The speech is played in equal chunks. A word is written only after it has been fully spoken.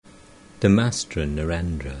The Master and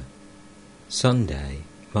Narendra. Sunday,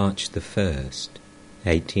 March the 1st,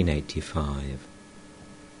 1885.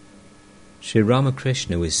 Sri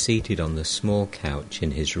Ramakrishna was seated on the small couch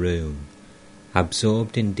in his room,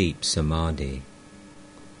 absorbed in deep samadhi.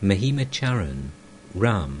 Mahima Charan,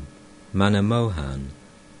 Ram, Manamohan,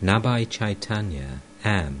 Nabai Chaitanya,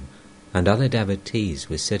 M, and other devotees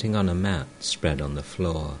were sitting on a mat spread on the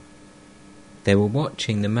floor. They were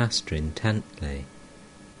watching the Master intently.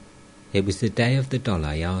 It was the day of the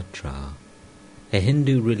Dola Yatra, a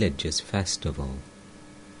Hindu religious festival.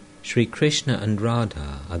 Sri Krishna and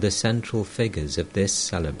Radha are the central figures of this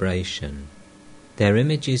celebration, their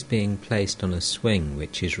images being placed on a swing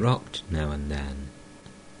which is rocked now and then.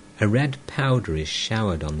 A red powder is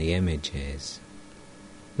showered on the images.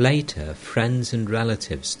 Later, friends and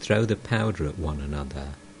relatives throw the powder at one another.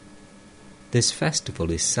 This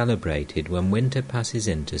festival is celebrated when winter passes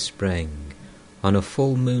into spring, on a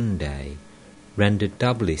full moon day, rendered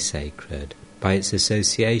doubly sacred by its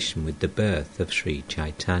association with the birth of Sri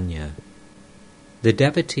Chaitanya. The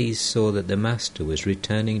devotees saw that the Master was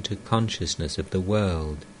returning to consciousness of the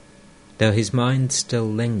world, though his mind still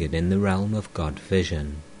lingered in the realm of God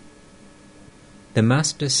vision. The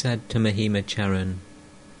Master said to Mahima Charan,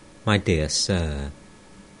 "My dear sir,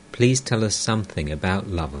 please tell us something about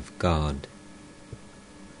love of God."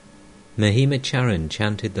 Mahima Charan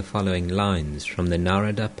chanted the following lines from the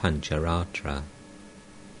Narada Pancharatra.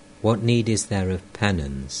 What need is there of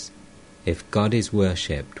penance, if God is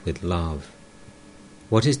worshipped with love?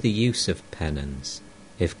 What is the use of penance,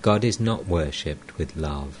 if God is not worshipped with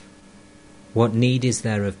love? What need is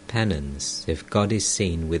there of penance, if God is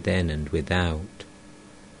seen within and without?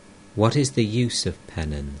 What is the use of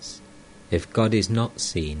penance, if God is not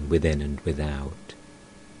seen within and without?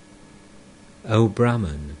 O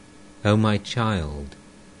Brahman, O my child,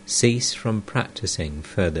 cease from practicing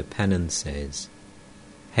further penances.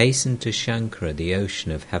 Hasten to Shankara, the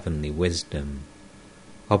ocean of heavenly wisdom.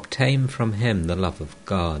 Obtain from him the love of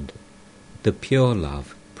God, the pure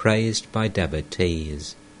love praised by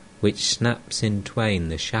devotees, which snaps in twain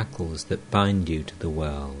the shackles that bind you to the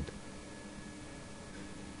world.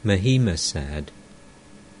 Mahima said,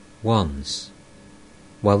 once,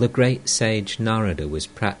 while the great sage Narada was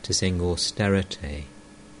practicing austerity,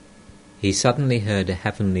 he suddenly heard a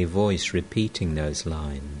heavenly voice repeating those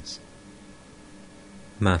lines.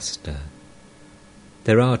 Master,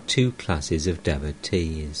 there are two classes of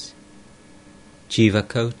devotees,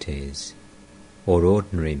 Jivakotis, or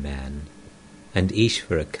ordinary men, and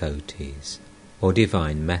Ishvarakotis, or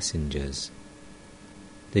divine messengers.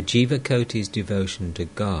 The Jivakoti's devotion to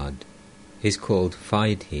God is called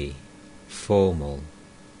Vaidhi, formal.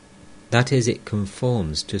 That is, it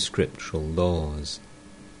conforms to scriptural laws.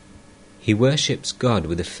 He worships God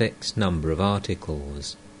with a fixed number of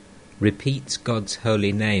articles, repeats God's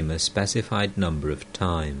holy name a specified number of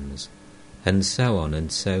times, and so on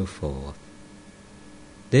and so forth.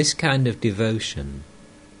 This kind of devotion,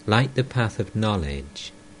 like the path of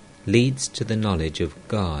knowledge, leads to the knowledge of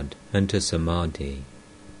God and to samadhi.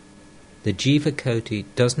 The Jivakoti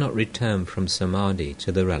does not return from samadhi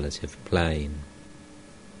to the relative plane.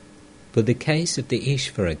 But the case of the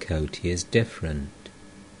Ishvarakoti is different.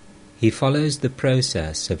 He follows the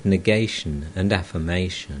process of negation and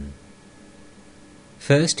affirmation.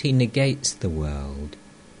 First he negates the world,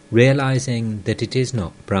 realizing that it is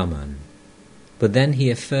not Brahman, but then he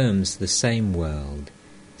affirms the same world,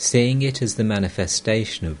 seeing it as the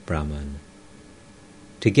manifestation of Brahman.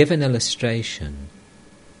 To give an illustration,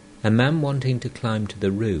 a man wanting to climb to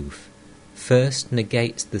the roof first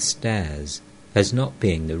negates the stairs as not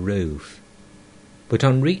being the roof, but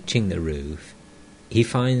on reaching the roof, he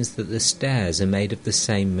finds that the stairs are made of the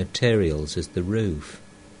same materials as the roof,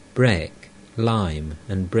 brick, lime,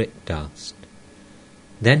 and brick dust.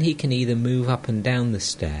 Then he can either move up and down the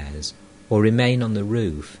stairs or remain on the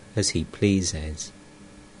roof as he pleases.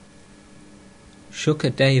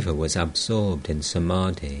 Shukadeva was absorbed in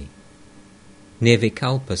samadhi,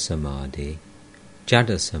 Nirvikalpa samadhi,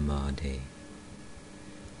 Jada samadhi.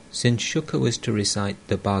 Since Shuka was to recite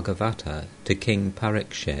the Bhagavata to King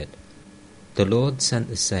Parikshit, the Lord sent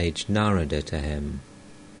the sage Narada to him.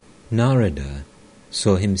 Narada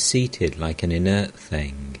saw him seated like an inert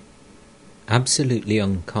thing, absolutely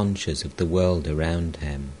unconscious of the world around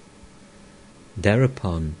him.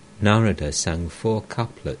 Thereupon Narada sang 4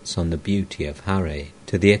 couplets on the beauty of Hari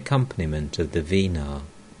to the accompaniment of the veena.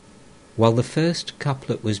 While the first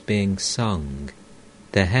couplet was being sung,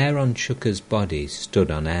 the hair on Shuka's body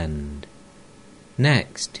stood on end.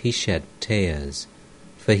 Next he shed tears,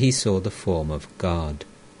 for he saw the form of God,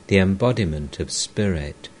 the embodiment of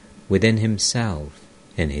spirit, within himself,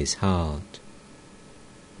 in his heart.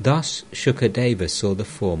 Thus Shukadeva saw the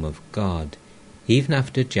form of God even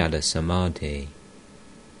after Jada Samadhi.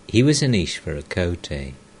 He was an Ishvara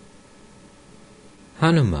Koti.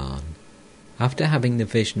 Hanuman, after having the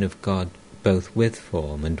vision of God both with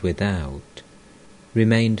form and without,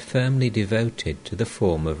 remained firmly devoted to the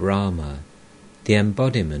form of Rama, the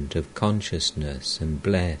embodiment of consciousness and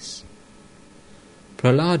bliss.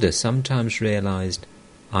 Prahlada sometimes realized,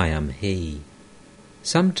 I am he.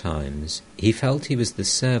 Sometimes he felt he was the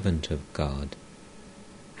servant of God.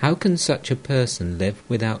 How can such a person live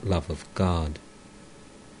without love of God?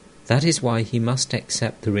 That is why he must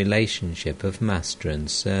accept the relationship of master and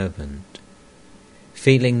servant,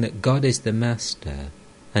 feeling that God is the master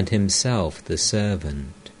and himself the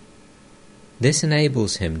servant. This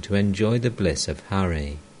enables him to enjoy the bliss of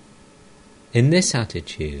Hari. In this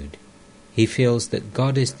attitude, he feels that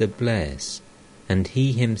God is the bliss and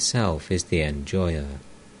he himself is the enjoyer.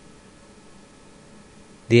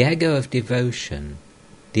 The ego of devotion,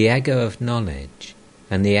 the ego of knowledge,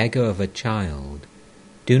 and the ego of a child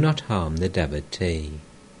do not harm the devotee.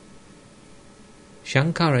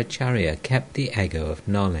 Shankaracharya kept the ego of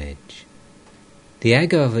knowledge. The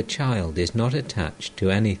ego of a child is not attached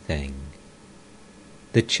to anything.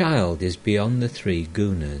 The child is beyond the three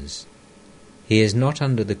gunas. He is not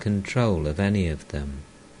under the control of any of them.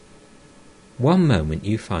 One moment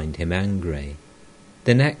you find him angry,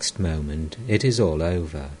 the next moment it is all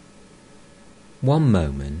over. One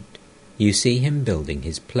moment you see him building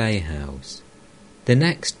his playhouse, the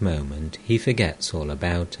next moment he forgets all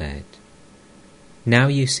about it. Now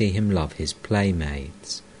you see him love his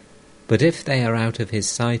playmates, but if they are out of his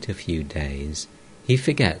sight a few days, he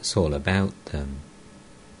forgets all about them.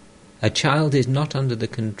 A child is not under the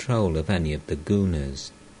control of any of the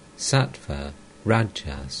gunas, sattva,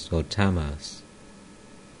 rajas or tamas.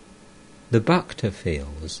 The bhakta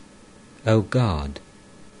feels, O God,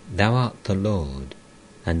 thou art the Lord,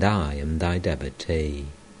 and I am thy devotee.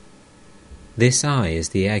 This I is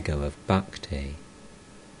the ego of bhakti.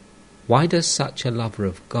 Why does such a lover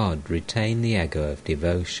of God retain the ego of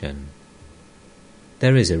devotion?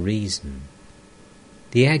 There is a reason.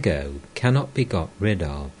 The ego cannot be got rid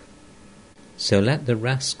of. So let the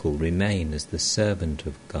rascal remain as the servant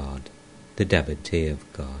of God, the devotee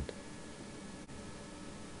of God.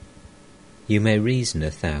 You may reason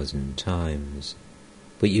 1,000 times,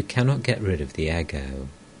 but you cannot get rid of the ego.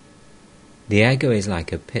 The ego is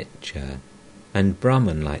like a pitcher, and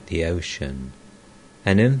Brahman like the ocean,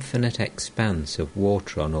 an infinite expanse of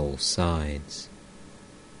water on all sides.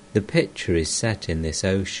 The pitcher is set in this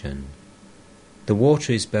ocean. The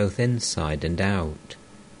water is both inside and out.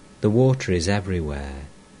 The water is everywhere,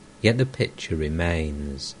 yet the pitcher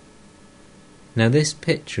remains. Now this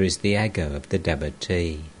pitcher is the ego of the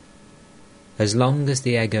devotee. As long as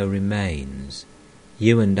the ego remains,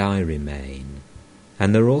 you and I remain,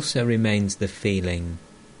 and there also remains the feeling,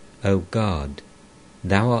 O God,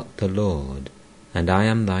 thou art the Lord, and I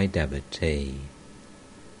am thy devotee.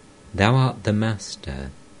 Thou art the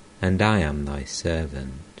master, and I am thy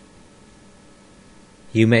servant.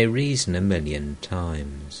 You may reason 1,000,000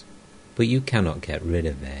 times, but you cannot get rid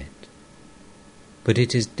of it. But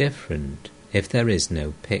it is different if there is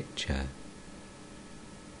no picture.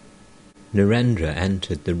 Narendra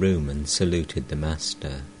entered the room and saluted the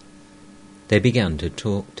master. They began to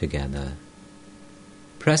talk together.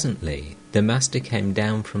 Presently the master came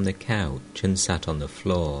down from the couch and sat on the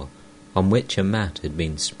floor, on which a mat had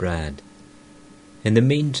been spread. In the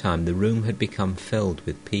meantime the room had become filled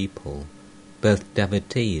with people, both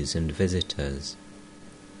devotees and visitors.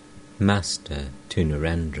 Master to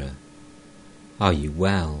Narendra, are you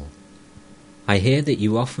well? I hear that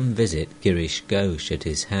you often visit Girish Ghosh at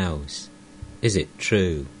his house. Is it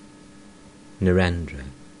true? Narendra,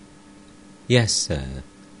 yes, sir.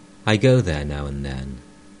 I go there now and then.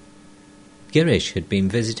 Girish had been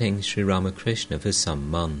visiting Sri Ramakrishna for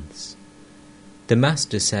some months. The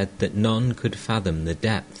master said that none could fathom the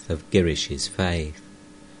depth of Girish's faith,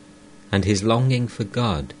 and his longing for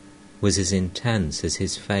God was as intense as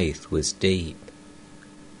his faith was deep.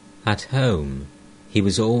 At home, he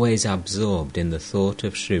was always absorbed in the thought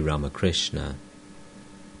of Sri Ramakrishna.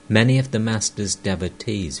 Many of the master's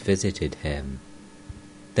devotees visited him.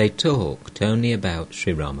 They talked only about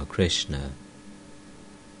Sri Ramakrishna.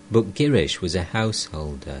 But Girish was a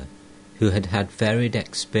householder who had had varied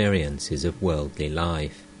experiences of worldly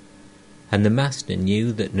life, and the master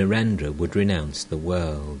knew that Narendra would renounce the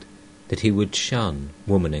world, that he would shun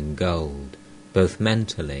woman and gold, both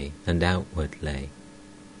mentally and outwardly.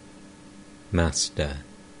 Master,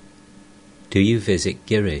 do you visit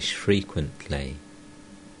Girish frequently?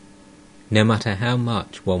 No matter how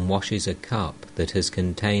much one washes a cup that has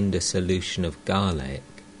contained a solution of garlic,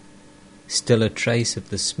 still a trace of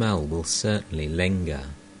the smell will certainly linger.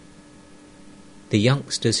 The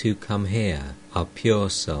youngsters who come here are pure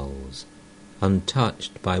souls,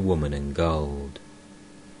 untouched by woman and gold.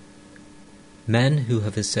 Men who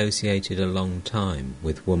have associated a long time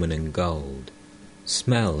with woman and gold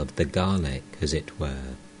smell of the garlic, as it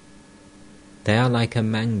were. They are like a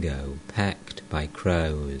mango pecked by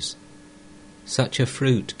crows. Such a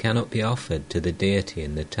fruit cannot be offered to the deity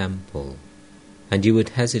in the temple, and you would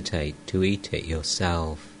hesitate to eat it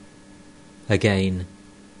yourself. Again,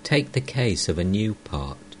 take the case of a new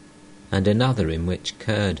pot, and another in which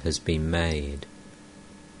curd has been made.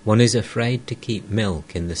 One is afraid to keep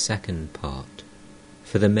milk in the second pot,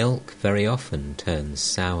 for the milk very often turns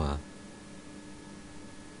sour.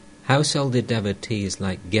 Householder devotees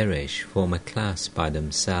like Girish form a class by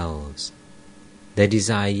themselves. They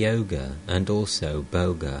desire yoga and also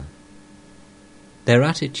bhoga. Their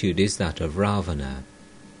attitude is that of Ravana,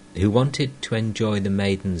 who wanted to enjoy the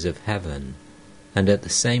maidens of heaven and at the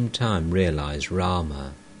same time realize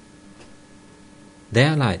Rama. They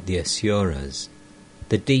are like the Asuras,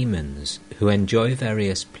 the demons who enjoy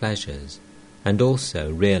various pleasures and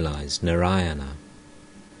also realize Narayana.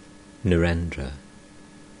 Narendra.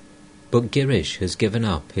 But Girish has given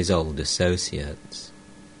up his old associates.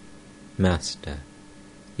 Master.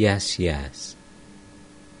 Yes, yes.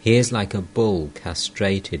 He is like a bull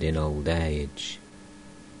castrated in old age.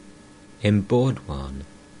 In Burdwan,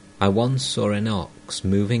 I once saw an ox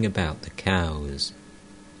moving about the cows.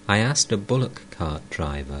 I asked a bullock cart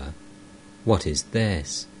driver, "What is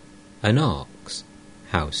this? An ox?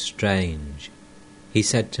 How strange." He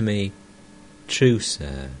said to me, "True,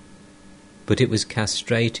 sir, but it was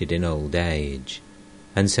castrated in old age,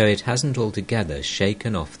 and so it hasn't altogether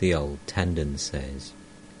shaken off the old tendencies."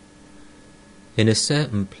 In a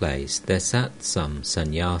certain place there sat some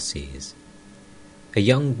sannyasis. A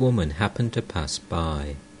young woman happened to pass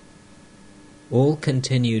by. All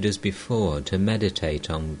continued as before to meditate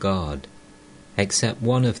on God, except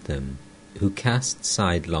one of them, who cast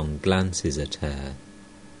sidelong glances at her.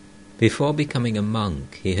 Before becoming a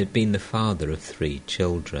monk, he had been the father of 3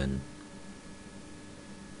 children.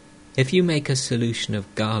 If you make a solution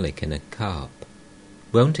of garlic in a cup,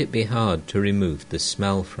 won't it be hard to remove the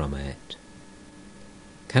smell from it?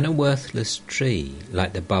 Can a worthless tree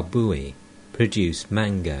like the babui produce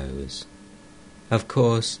mangoes? Of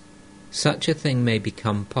course, such a thing may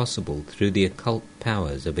become possible through the occult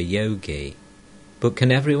powers of a yogi, but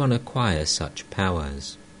can everyone acquire such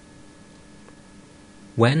powers?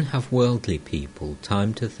 When have worldly people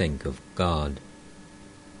time to think of God?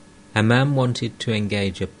 A man wanted to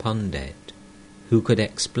engage a pundit who could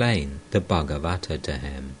explain the Bhagavata to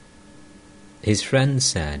him. His friend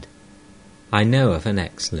said, "I know of an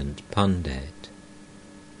excellent pundit.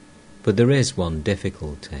 But there is one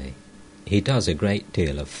difficulty. He does a great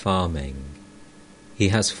deal of farming. He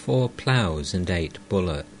has 4 ploughs and 8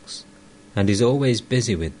 bullocks, and is always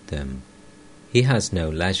busy with them. He has no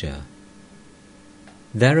leisure."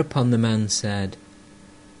 Thereupon the man said,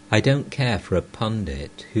 "I don't care for a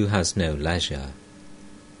pundit who has no leisure.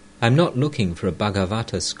 I'm not looking for a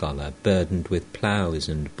Bhagavata scholar burdened with ploughs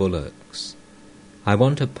and bullocks. I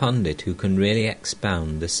want a pundit who can really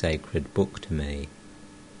expound the sacred book to me."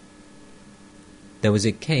 There was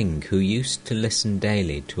a king who used to listen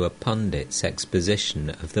daily to a pundit's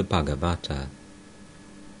exposition of the Bhagavata.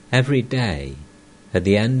 Every day, at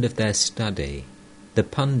the end of their study, the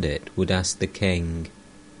pundit would ask the king,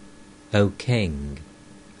 "O king,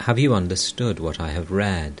 have you understood what I have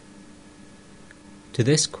read?" To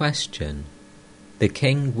this question, the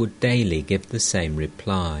king would daily give the same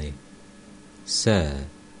reply, "Sir,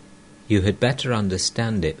 you had better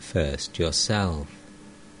understand it first yourself."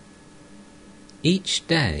 Each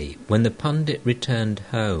day, when the pundit returned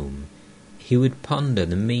home, he would ponder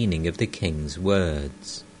the meaning of the king's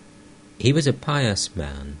words. He was a pious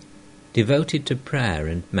man, devoted to prayer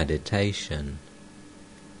and meditation.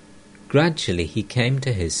 Gradually he came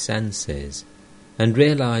to his senses and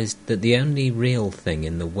realized that the only real thing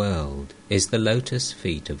in the world is the lotus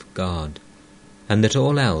feet of God, and that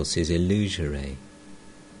all else is illusory.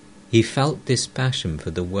 He felt dispassion for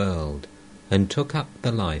the world and took up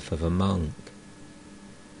the life of a monk.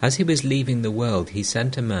 As he was leaving the world, he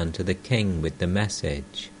sent a man to the king with the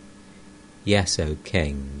message, "Yes, O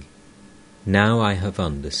king, now I have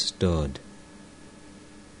understood."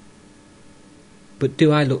 But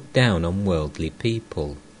do I look down on worldly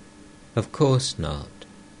people? Of course not.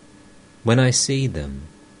 When I see them,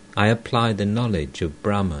 I apply the knowledge of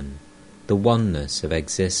Brahman, the oneness of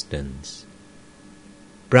existence.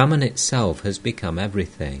 Brahman itself has become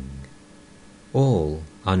everything. All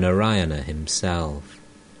are Narayana himself.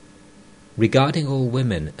 Regarding all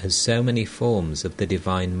women as so many forms of the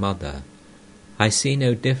Divine Mother, I see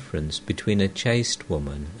no difference between a chaste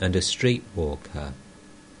woman and a street walker.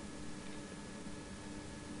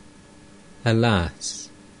 Alas,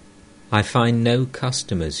 I find no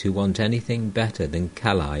customers who want anything better than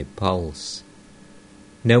Kalai pulse.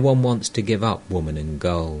 No one wants to give up woman and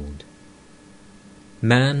gold.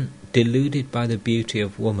 Man, deluded by the beauty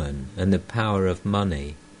of woman and the power of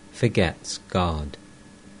money, forgets God.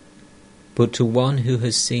 But to one who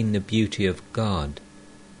has seen the beauty of God,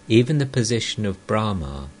 even the position of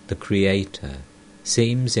Brahma, the Creator,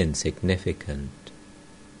 seems insignificant.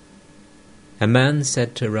 A man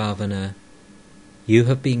said to Ravana, "You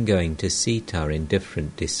have been going to Sita in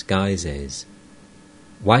different disguises.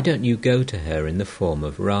 Why don't you go to her in the form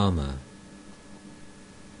of Rama?"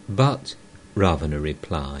 "But," Ravana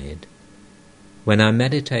replied, "when I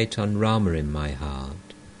meditate on Rama in my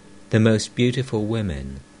heart, the most beautiful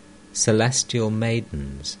women, celestial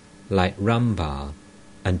maidens like Ramba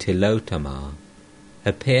and Tilotama,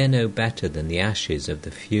 appear no better than the ashes of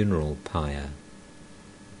the funeral pyre.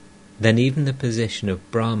 Then even the position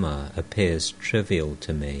of Brahma appears trivial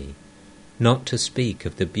to me, not to speak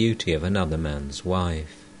of the beauty of another man's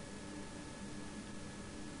wife.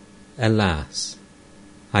 Alas,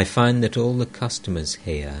 I find that all the customers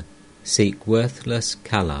here seek worthless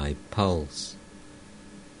Kalai pulse.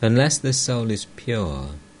 Unless the soul is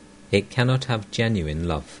pure, it cannot have genuine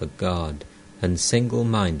love for God and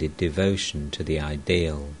single-minded devotion to the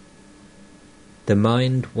ideal. The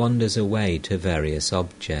mind wanders away to various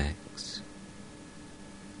objects."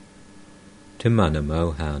 To Mana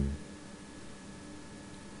Mohan.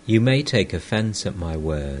 You may take offence at my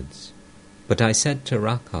words, but I said to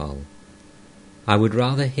Rakal, I would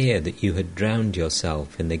rather hear that you had drowned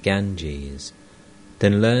yourself in the Ganges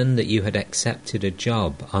than learn that you had accepted a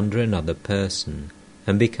job under another person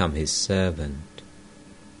and become his servant.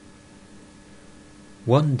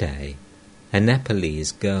 One day, a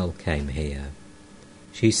Nepalese girl came here.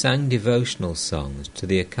 She sang devotional songs to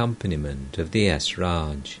the accompaniment of the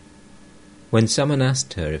Raj. When someone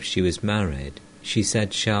asked her if she was married, she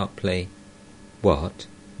said sharply, "What?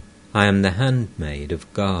 I am the handmaid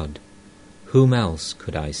of God. Whom else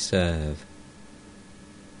could I serve?"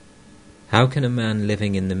 How can a man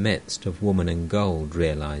living in the midst of woman and gold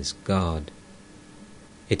realize God?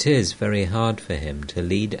 It is very hard for him to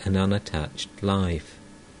lead an unattached life.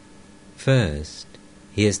 First,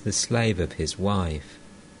 he is the slave of his wife,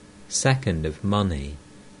 second of money,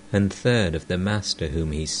 and third of the master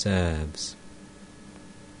whom he serves.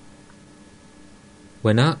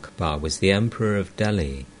 When Akbar was the emperor of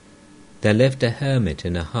Delhi, there lived a hermit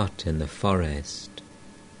in a hut in the forest.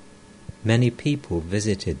 Many people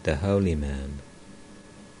visited the holy man.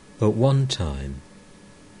 At one time,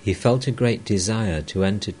 he felt a great desire to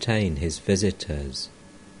entertain his visitors.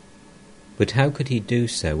 But how could he do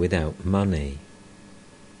so without money?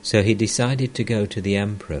 So he decided to go to the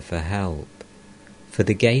emperor for help, for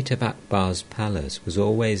the gate of Akbar's palace was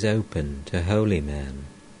always open to holy men.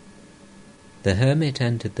 The hermit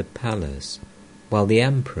entered the palace while the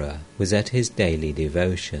emperor was at his daily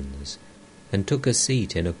devotions and took a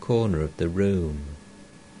seat in a corner of the room.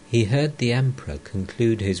 He heard the emperor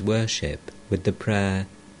conclude his worship with the prayer,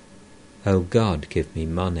 "O God, give me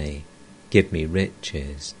money, give me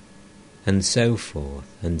riches," and so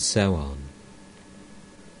forth and so on.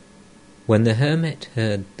 When the hermit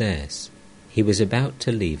heard this, he was about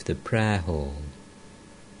to leave the prayer hall,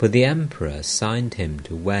 but the emperor signed him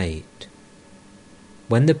to wait.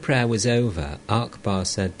 When the prayer was over, Akbar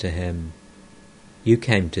said to him, "You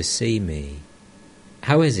came to see me.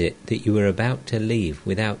 How is it that you were about to leave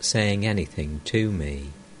without saying anything to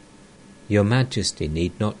me?" "Your Majesty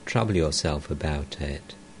need not trouble yourself about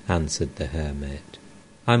it," answered the hermit.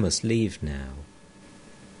 "I must leave now."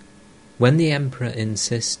 When the emperor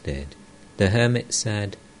insisted, the hermit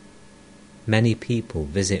said, "Many people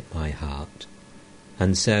visit my hut,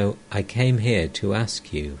 and so I came here to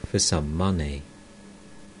ask you for some money."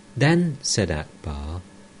 "Then," said Akbar,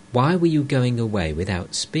 "why were you going away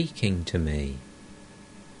without speaking to me?"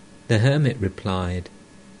 The hermit replied,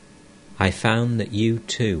 "I found that you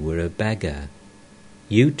too were a beggar.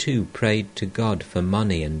 You too prayed to God for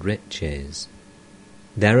money and riches.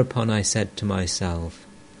 Thereupon I said to myself,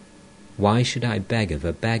 why should I beg of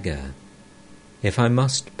a beggar? If I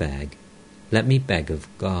must beg, let me beg of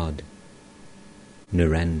God."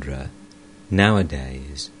 Narendra,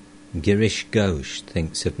 nowadays, Girish Ghosh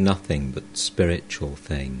thinks of nothing but spiritual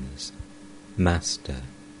things. Master: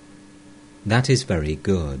 that is very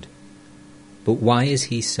good. But why is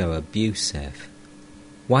he so abusive?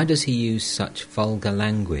 Why does he use such vulgar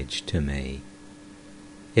language to me?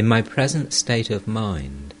 In my present state of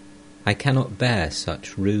mind, I cannot bear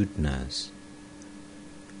such rudeness.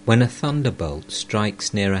 When a thunderbolt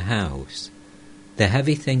strikes near a house, the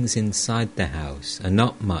heavy things inside the house are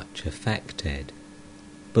not much affected,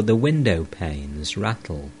 but the window panes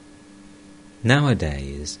rattle.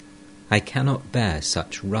 Nowadays, I cannot bear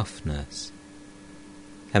such roughness.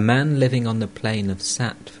 A man living on the plain of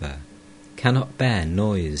Sattva cannot bear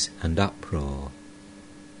noise and uproar.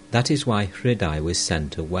 That is why Hridai was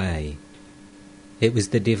sent away. It was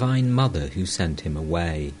the Divine Mother who sent him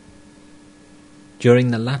away.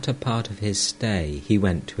 During the latter part of his stay, he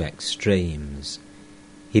went to extremes.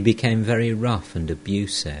 He became very rough and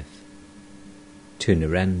abusive. To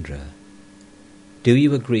Narendra, do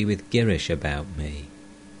you agree with Girish about me?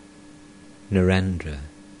 Narendra,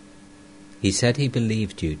 he said he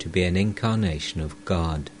believed you to be an incarnation of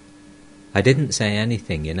God. I didn't say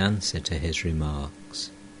anything in answer to his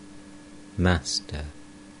remarks. Master,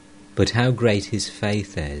 but how great his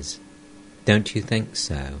faith is. Don't you think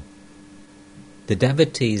so? The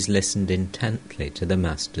devotees listened intently to the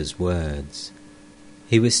Master's words.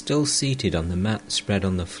 He was still seated on the mat spread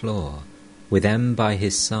on the floor, with M by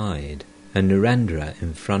his side and Narendra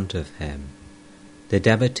in front of him. The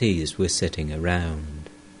devotees were sitting around.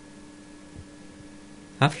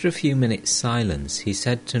 After a few minutes' silence, he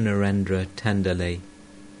said to Narendra tenderly,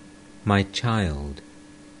 "My child,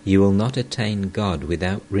 you will not attain God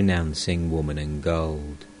without renouncing woman and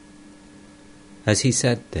gold." As he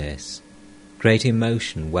said this, great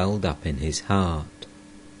emotion welled up in his heart.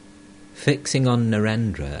 Fixing on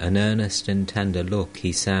Narendra an earnest and tender look,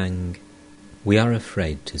 he sang, "We are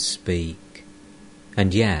afraid to speak,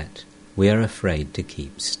 and yet we are afraid to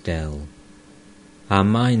keep still. Our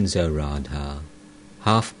minds, O Radha,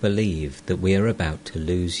 half believe that we are about to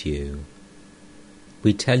lose you.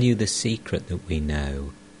 We tell you the secret that we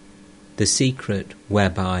know, the secret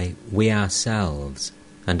whereby we ourselves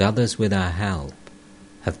and others with our help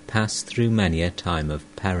have passed through many a time of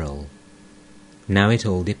peril. Now it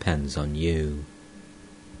all depends on you."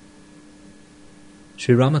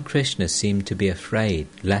 Sri Ramakrishna seemed to be afraid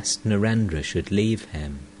lest Narendra should leave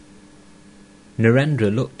him.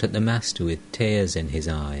 Narendra looked at the Master with tears in his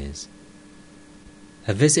eyes.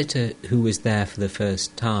 A visitor who was there for the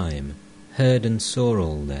first time heard and saw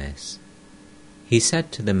all this. He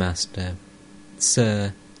said to the Master,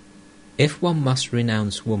 "Sir, if one must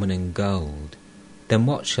renounce woman and gold, then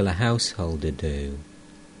what shall a householder do?"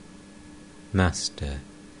 Master,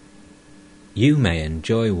 you may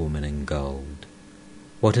enjoy woman and gold.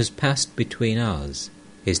 What has passed between us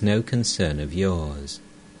is no concern of yours.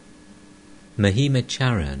 Mahima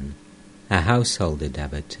Charan, a householder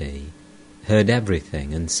devotee, heard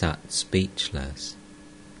everything and sat speechless.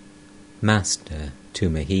 Master, to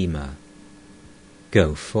Mahima,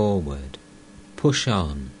 go forward, push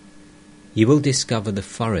on. You will discover the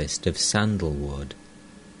forest of sandalwood.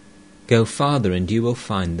 Go farther and you will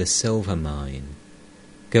find the silver mine.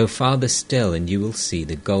 Go farther still and you will see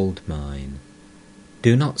the gold mine.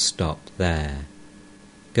 Do not stop there.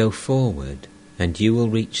 Go forward and you will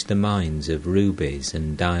reach the mines of rubies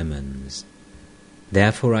and diamonds.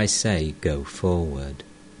 Therefore I say, go forward.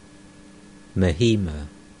 Mahima,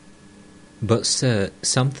 but sir,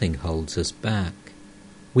 something holds us back.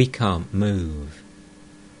 We can't move.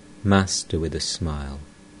 Master with a smile,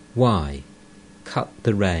 why? Cut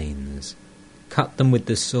the reins. Cut them with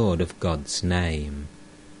the sword of God's name.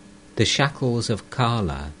 The shackles of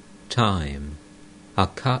Kala, time, are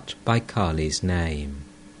cut by Kali's name.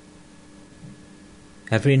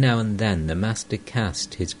 Every now and then the Master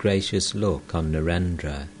cast his gracious look on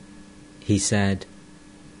Narendra. He said,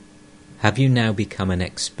 "Have you now become an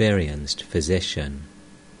experienced physician?"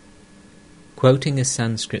 Quoting a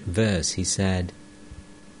Sanskrit verse, he said,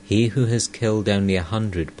 "He who has killed only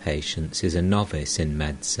 100 patients is a novice in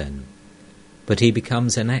medicine, but he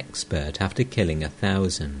becomes an expert after killing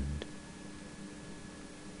 1,000.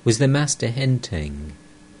 Was the Master hinting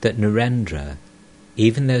that Narendra,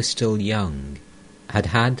 even though still young, had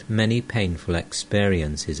had many painful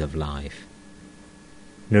experiences of life?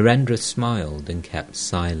 Narendra smiled and kept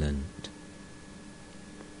silent.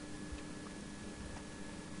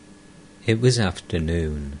 It was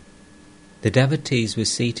afternoon. The devotees were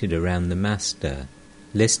seated around the Master,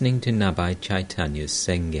 listening to Nabai Chaitanya's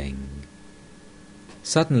singing.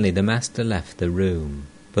 Suddenly the Master left the room,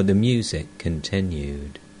 but the music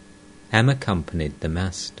continued. M accompanied the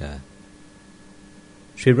Master.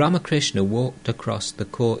 Sri Ramakrishna walked across the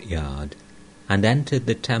courtyard and entered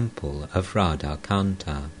the temple of Radha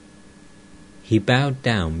Kanta. He bowed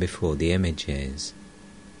down before the images,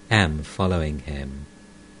 M following him.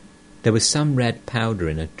 There was some red powder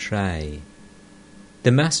in a tray.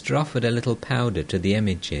 The master offered a little powder to the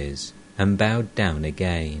images and bowed down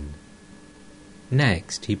again.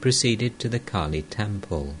 Next he proceeded to the Kali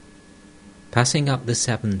temple. Passing up the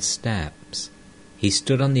 7 steps, he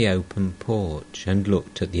stood on the open porch and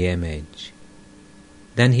looked at the image.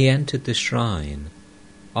 Then he entered the shrine,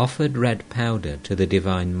 offered red powder to the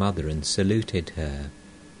Divine Mother and saluted her.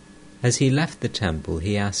 As he left the temple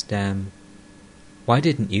he asked M, "Why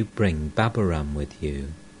didn't you bring Baburam with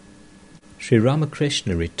you?" Sri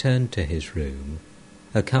Ramakrishna returned to his room,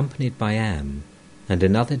 accompanied by M and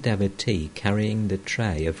another devotee carrying the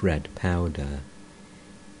tray of red powder.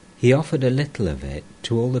 He offered a little of it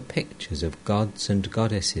to all the pictures of gods and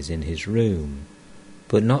goddesses in his room,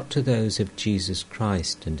 but not to those of Jesus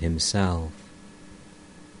Christ and himself.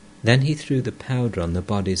 Then he threw the powder on the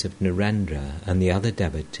bodies of Narendra and the other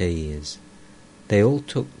devotees. They all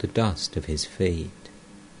took the dust of his feet.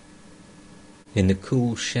 In the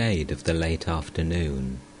cool shade of the late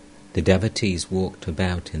afternoon, the devotees walked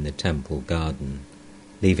about in the temple garden,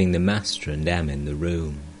 leaving the master and M in the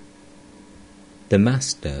room. The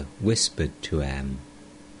master whispered to M,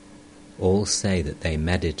 "All say that they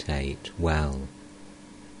meditate well,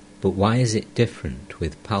 but why is it different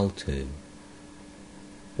with Paltu?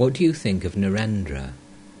 What do you think of Narendra?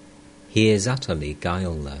 He is utterly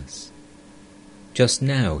guileless. Just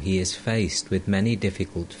now he is faced with many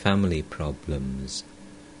difficult family problems,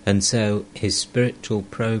 and so his spiritual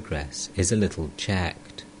progress is a little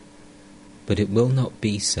checked, but it will not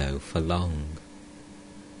be so for long."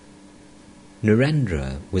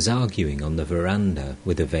 Narendra was arguing on the veranda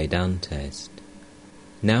with a Vedantist.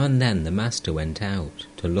 Now and then the master went out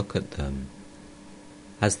to look at them.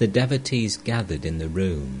 As the devotees gathered in the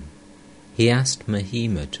room, he asked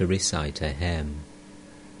Mahima to recite a hymn.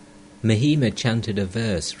 Mahima chanted a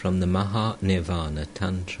verse from the Maha-Nirvana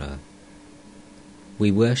Tantra.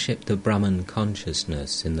 We worship the Brahman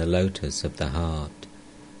consciousness in the lotus of the heart,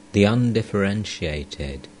 the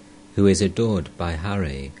undifferentiated, who is adored by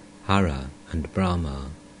Hari, Hara and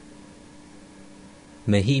Brahma.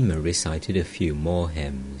 Mahima recited a few more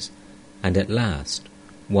hymns, and at last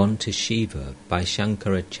one to Shiva by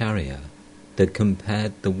Shankaracharya that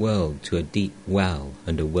compared the world to a deep well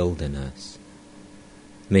and a wilderness.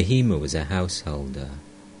 Mahima was a householder.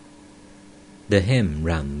 The hymn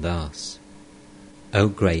ran thus: O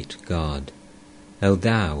great God, O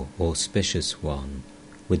thou auspicious one,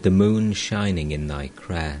 with the moon shining in thy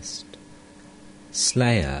crest,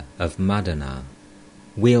 slayer of Madana,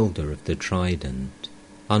 wielder of the trident,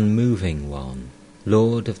 unmoving one,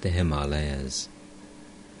 lord of the Himalayas,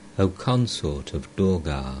 O consort of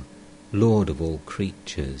Durga, lord of all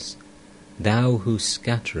creatures, thou who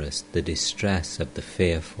scatterest the distress of the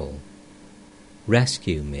fearful,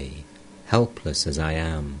 rescue me, helpless as I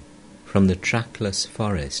am, from the trackless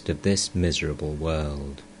forest of this miserable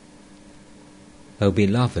world. O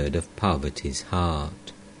beloved of Parvati's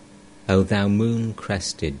heart, O thou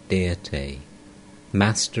moon-crested deity,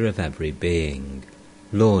 master of every being,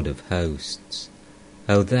 lord of hosts,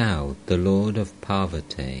 O thou, the lord of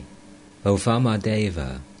Parvati, O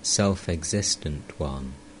Vamadeva, self-existent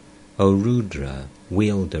one, O Rudra,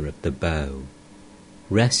 wielder of the bow,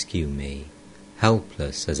 rescue me,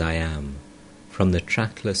 helpless as I am, from the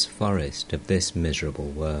trackless forest of this miserable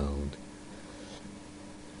world.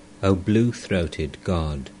 O blue-throated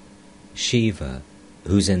God, Shiva,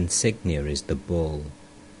 whose insignia is the bull,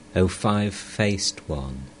 O five-faced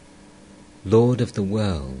one, Lord of the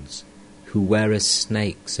worlds, who wearest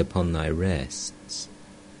snakes upon thy wrists,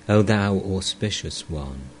 O thou auspicious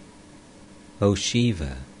one, O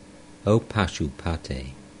Shiva, O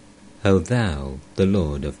Pashupati, O thou, the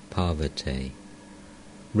Lord of Parvati,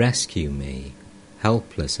 rescue me,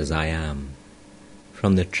 helpless as I am,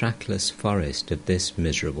 from the trackless forest of this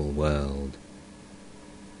miserable world.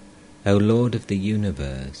 O Lord of the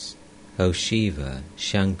universe, O Shiva,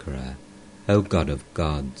 Shankara, O God of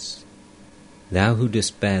gods, thou who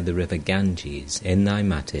dost bear the river Ganges in thy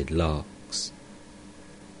matted locks,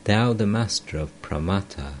 thou the master of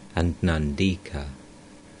Pramata and Nandika,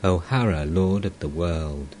 O Hara, Lord of the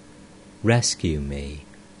world, rescue me,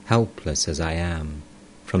 helpless as I am,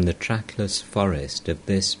 from the trackless forest of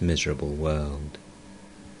this miserable world.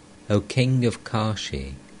 O King of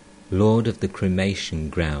Kashi, Lord of the cremation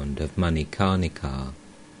ground of Manikarnika,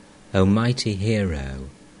 O mighty hero,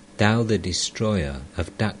 thou the destroyer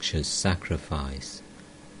of Daksha's sacrifice,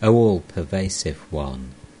 O all-pervasive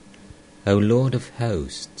one, O Lord of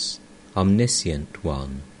hosts, omniscient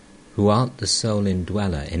one, who art the sole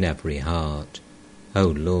indweller in every heart, O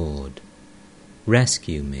Lord,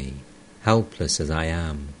 Rescue me, helpless as I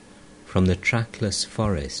am, from the trackless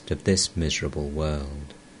forest of this miserable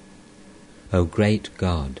world. O great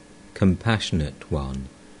God, compassionate one,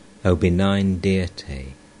 O benign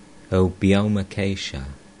deity, O Bhyomakesha,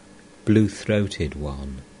 blue-throated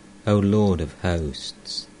one, O Lord of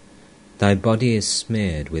hosts, thy body is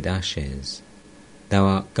smeared with ashes, thou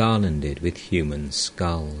art garlanded with human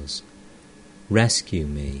skulls. Rescue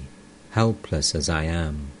me, helpless as I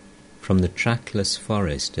am, from the trackless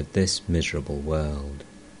forest of this miserable world.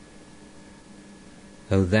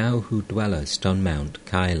 O thou who dwellest on Mount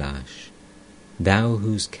Kailash, thou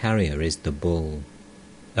whose carrier is the bull,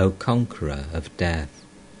 O conqueror of death,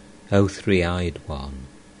 O three-eyed one,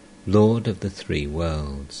 Lord of the three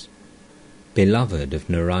worlds, beloved of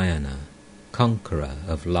Narayana, conqueror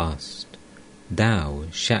of lust, thou,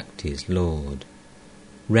 Shakti's Lord,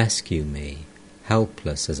 rescue me,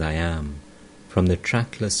 helpless as I am, from the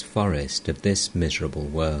trackless forest of this miserable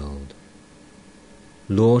world.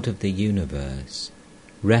 Lord of the universe,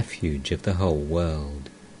 refuge of the whole world,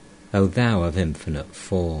 O thou of infinite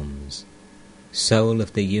forms, soul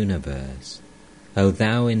of the universe, O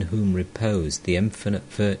thou in whom repose the infinite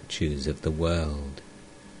virtues of the world,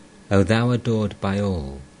 O thou adored by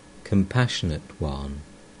all, compassionate one,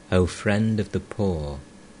 O friend of the poor,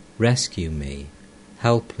 rescue me,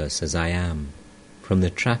 helpless as I am, from the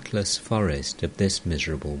trackless forest of this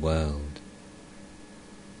miserable world.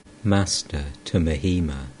 Master to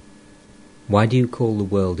Mahima, why do you call the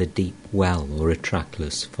world a deep well or a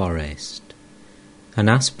trackless forest? An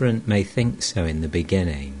aspirant may think so in the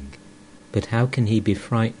beginning, but how can he be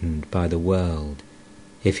frightened by the world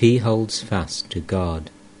if he holds fast to God?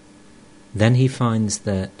 Then he finds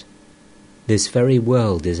that this very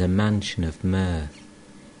world is a mansion of mirth.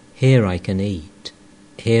 Here I can eat,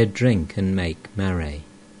 here drink and make merry.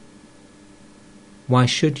 Why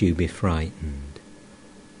should you be frightened?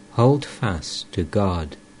 Hold fast to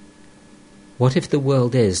God. What if the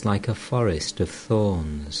world is like a forest of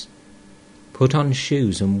thorns? Put on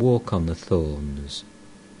shoes and walk on the thorns.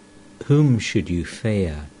 Whom should you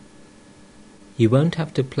fear? You won't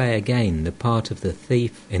have to play again the part of the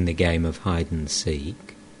thief in the game of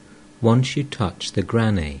hide-and-seek, once you touch the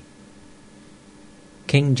granny.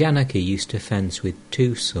 King Janaki used to fence with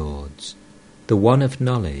two swords, the one of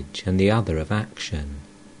knowledge and the other of action.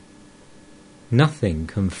 Nothing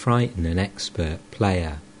can frighten an expert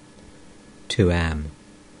player. To M.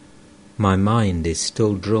 My mind is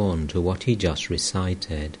still drawn to what he just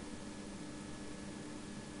recited.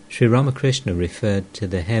 Sri Ramakrishna referred to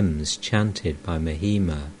the hymns chanted by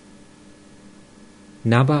Mahima.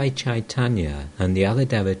 Nabai Chaitanya and the other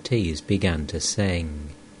devotees began to sing.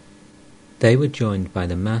 They were joined by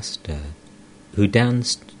the Master, who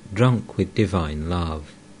danced drunk with divine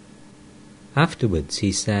love. Afterwards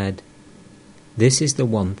he said, "This is the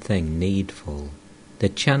one thing needful, the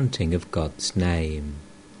chanting of God's name.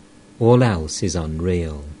 All else is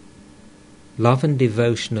unreal. Love and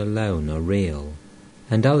devotion alone are real,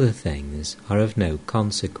 and other things are of no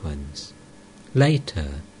consequence."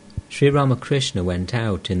 Later, Sri Ramakrishna went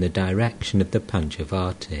out in the direction of the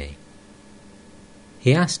Panchavati.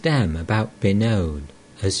 He asked M about Binod,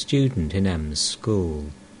 a student in M's school,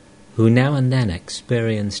 who now and then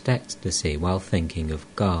experienced ecstasy while thinking of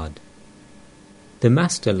God. The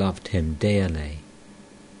Master loved him dearly.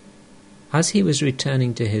 As he was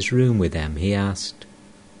returning to his room with M, he asked,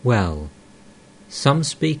 "Well, some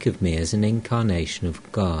speak of me as an incarnation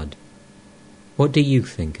of God. What do you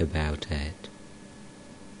think about it?"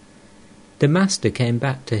 The Master came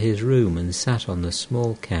back to his room and sat on the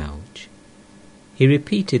small couch. He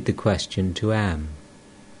repeated the question to M.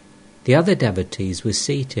 The other devotees were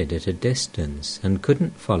seated at a distance and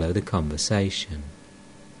couldn't follow the conversation.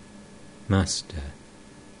 Master,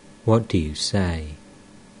 what do you say?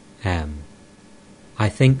 M. I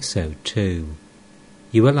think so too.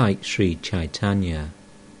 You are like Sri Chaitanya.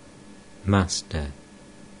 Master,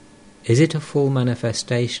 is it a full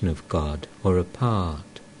manifestation of God or a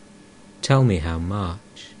part? Tell me how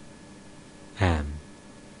much. M.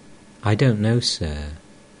 I don't know, sir,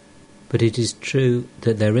 but it is true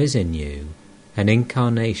that there is in you an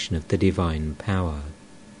incarnation of the divine power.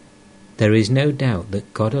 There is no doubt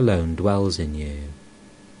that God alone dwells in you.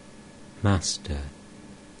 Master,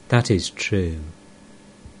 that is true.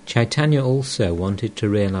 Chaitanya also wanted to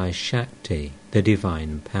realize Shakti, the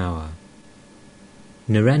divine power.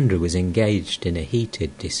 Narendra was engaged in a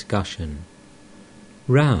heated discussion.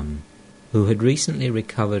 Ram, who had recently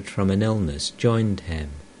recovered from an illness, joined him.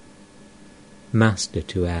 Master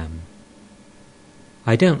to M.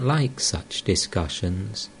 I don't like such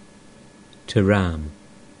discussions. To Ram.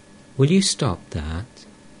 Will you stop that?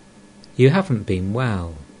 You haven't been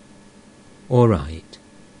well. All right,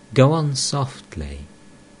 go on softly.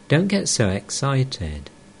 Don't get so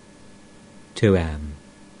excited. To M.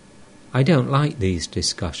 I don't like these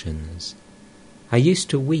discussions. I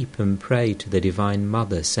used to weep and pray to the Divine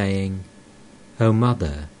Mother, saying, O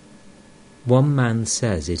Mother, one man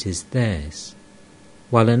says it is this,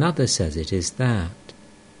 while another says it is that.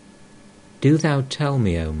 Do thou tell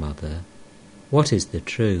me, O Mother, what is the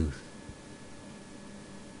truth?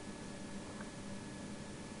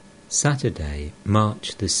 Saturday,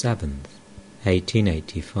 March the 7th,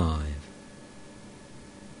 1885.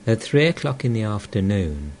 At 3 o'clock in the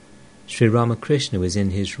afternoon, Sri Ramakrishna was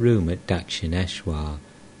in his room at Dakshineshwar,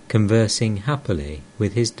 conversing happily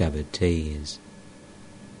with his devotees.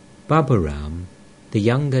 Baburam, the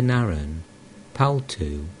younger Naren,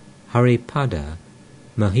 Paltu, Haripada,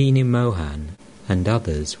 Mohini Mohan, and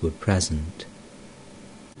others were present.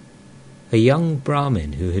 A young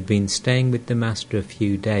Brahmin who had been staying with the Master a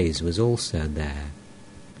few days was also there.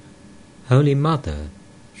 Holy Mother,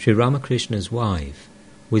 Sri Ramakrishna's wife,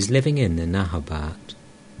 was living in the Nahabat.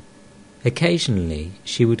 Occasionally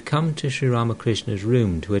she would come to Sri Ramakrishna's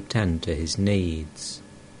room to attend to his needs.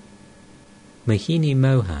 Mohini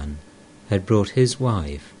Mohan had brought his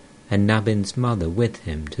wife and Nabin's mother with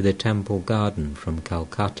him to the temple garden from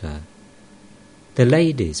Calcutta. The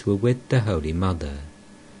ladies were with the Holy Mother.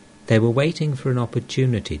 They were waiting for an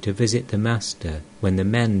opportunity to visit the Master when the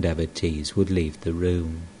men devotees would leave the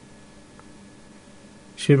room.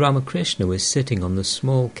 Sri Ramakrishna was sitting on the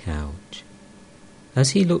small couch.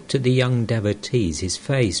 As he looked at the young devotees, his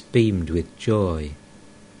face beamed with joy.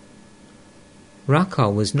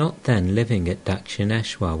 Rakhal was not then living at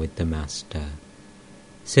Dakshineshwar with the Master.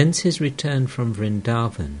 Since his return from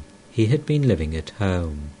Vrindavan, he had been living at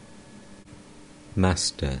home.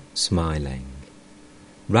 Master, smiling.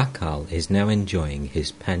 Rakhal is now enjoying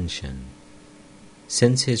his pension.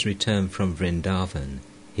 Since his return from Vrindavan,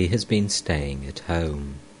 he has been staying at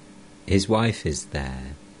home. His wife is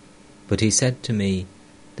there, but he said to me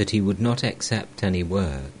that he would not accept any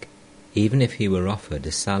work, even if he were offered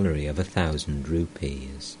a salary of 1,000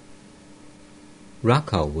 rupees.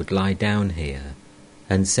 Rakhal would lie down here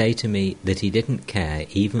and say to me that he didn't care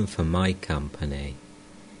even for my company.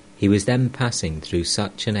 He was then passing through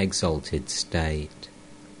such an exalted state.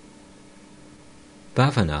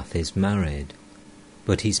 Bhavanath is married,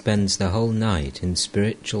 but he spends the whole night in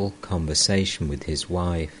spiritual conversation with his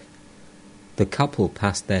wife. The couple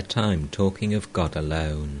passed their time talking of God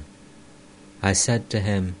alone. I said to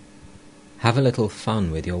him, "Have a little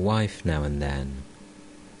fun with your wife now and then."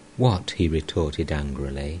 "What?" he retorted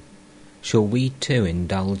angrily. "Shall we too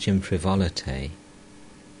indulge in frivolity?"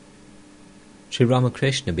 Sri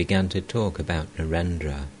Ramakrishna began to talk about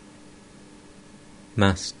Narendra.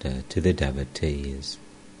 Master to the devotees.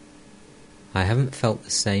 I haven't felt the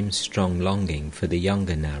same strong longing for the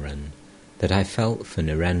younger Naren that I felt for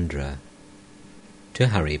Narendra. To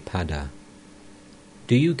Haripada.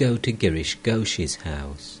 Do you go to Girish Ghosh's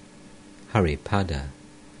house? Haripada.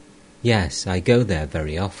 Yes, I go there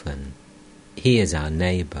very often. He is our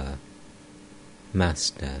neighbour.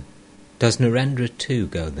 Master. Does Narendra too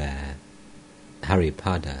go there?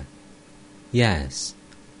 Haripada. Yes,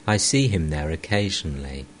 I see him there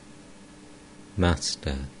occasionally.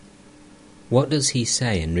 Master. What does he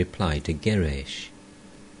say in reply to Girish?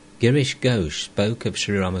 Girish Ghosh spoke of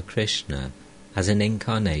Sri Ramakrishna as an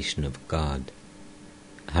incarnation of God.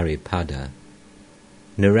 Haripada.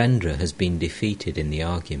 Narendra has been defeated in the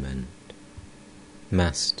argument.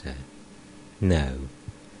 Master. No.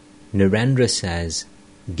 Narendra says,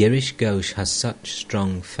 Girish Ghosh has such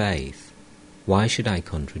strong faith. Why should I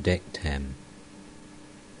contradict him?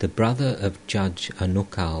 The brother of Judge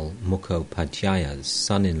Anukal Mukhopadhyaya's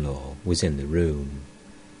son-in-law was in the room.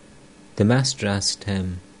 The Master asked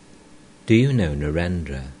him, Do you know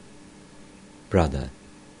Narendra? Brother.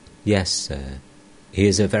 Yes, sir. He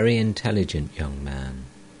is a very intelligent young man.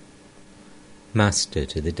 Master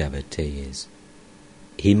to the devotees.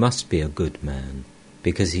 He must be a good man,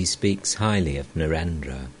 because he speaks highly of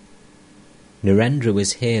Narendra. Narendra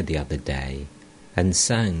was here the other day and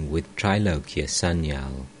sang with Trilokya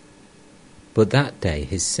Sanyal, but that day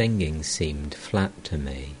his singing seemed flat to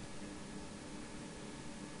me.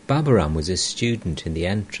 Baburam was a student in the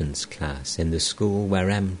entrance class in the school where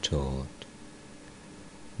M taught.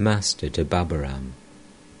 Master to Baburam.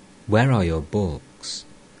 Where are your books?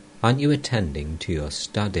 Aren't you attending to your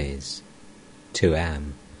studies? To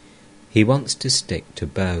M. He wants to stick to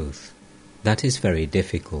both. That is very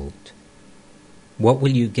difficult. What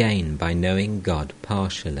will you gain by knowing God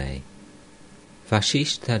partially?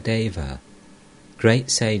 Vashishtha Deva,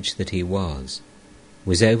 great sage that he was,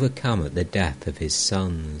 was overcome at the death of his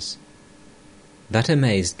sons. That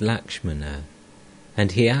amazed Lakshmana,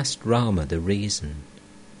 and he asked Rama the reason.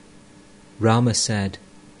 Rama said,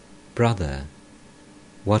 "Brother,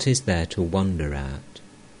 what is there to wonder at?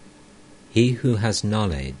 He who has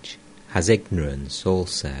knowledge has ignorance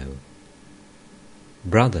also.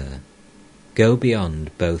 Brother, go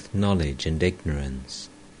beyond both knowledge and ignorance.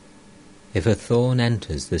 If a thorn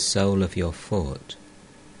enters the sole of your foot,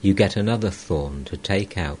 you get another thorn to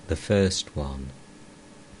take out the first one.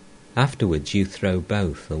 Afterwards you throw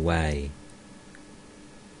both away.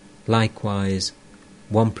 Likewise,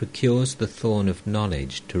 one procures the thorn of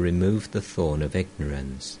knowledge to remove the thorn of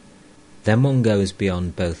ignorance. Then one goes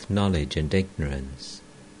beyond both knowledge and ignorance."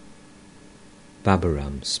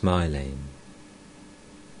 Babaram, smiling: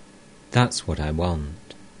 "That's what I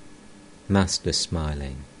want." Master,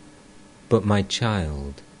 smiling: "But my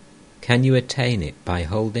child, can you attain it by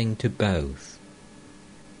holding to both?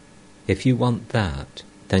 If you want that,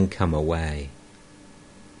 then come away."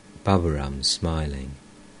 Babaram, smiling: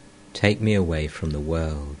 "Take me away from the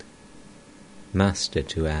world." Master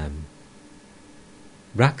to M: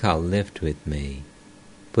 "Rakal lived with me,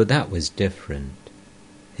 but that was different.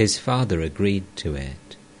 His father agreed to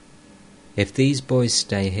it. If these boys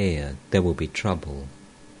stay here, there will be trouble."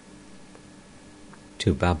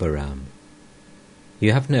 To Babaram: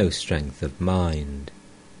 "You have no strength of mind.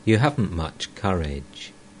 You haven't much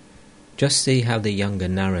courage. Just see how the younger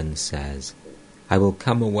Narendra says, 'I will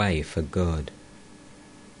come away for good.'"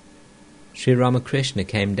 Sri Ramakrishna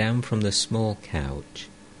came down from the small couch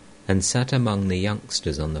and sat among the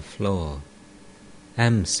youngsters on the floor.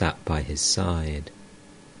 M sat by his side.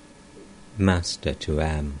 Master to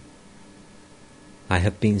M: "I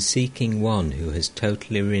have been seeking one who has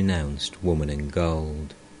totally renounced woman and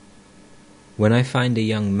gold. When I find a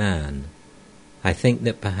young man, I think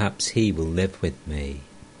that perhaps he will live with me.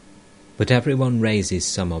 But everyone raises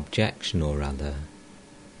some objection or other.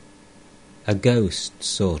 A ghost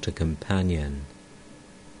sought a companion.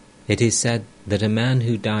 It is said that a man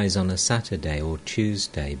who dies on a Saturday or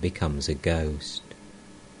Tuesday becomes a ghost.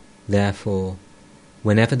 Therefore,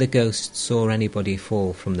 whenever the ghost saw anybody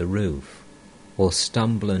fall from the roof, or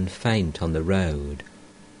stumble and faint on the road,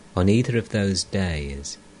 on either of those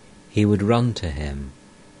days, he would run to him,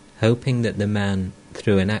 hoping that the man,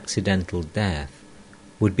 through an accidental death,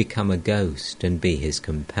 would become a ghost and be his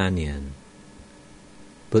companion.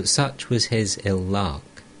 But such was his ill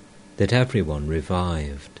luck that everyone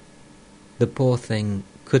revived. The poor thing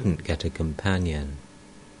couldn't get a companion.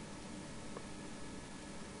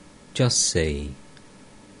 Just see,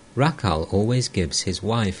 Rakal always gives his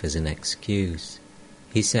wife as an excuse.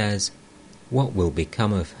 He says, "What will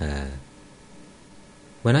become of her?"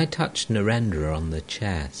 When I touched Narendra on the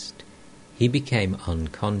chest, he became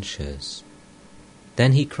unconscious.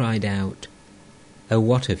 Then he cried out, "Oh,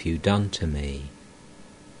 what have you done to me?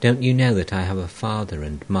 Don't you know that I have a father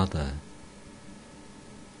and mother?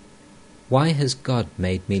 Why has God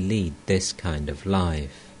made me lead this kind of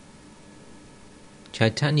life?"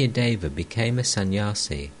 Chaitanya Deva became a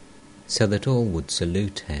sannyasi so that all would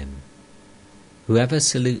salute him. Whoever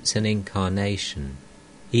salutes an incarnation,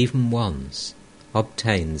 even once,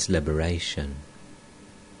 obtains liberation.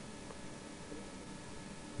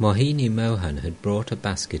 Mohini Mohan had brought a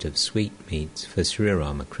basket of sweetmeats for Sri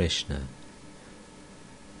Ramakrishna.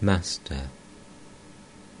 Master: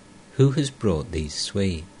 "Who has brought these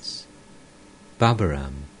sweets?"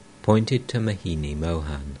 Babaram pointed to Mohini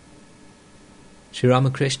Mohan. Sri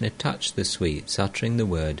Ramakrishna touched the sweets, uttering the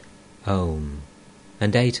word Om,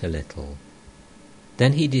 and ate a little.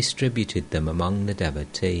 Then he distributed them among the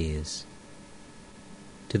devotees.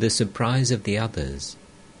 To the surprise of the others,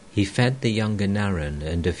 he fed the younger Naren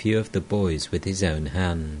and a few of the boys with his own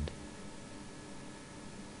hand.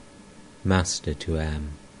 Master to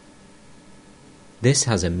M: "This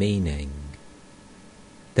has a meaning.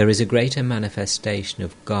 There is a greater manifestation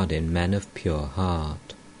of God in men of pure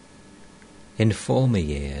heart. In former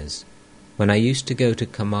years, when I used to go to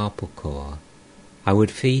Kamarpukur, I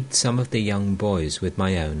would feed some of the young boys with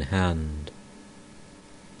my own hand.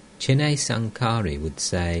 Chinay Sankari would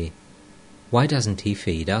say, 'Why doesn't he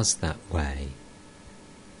feed us that way?'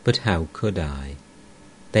 But how could I?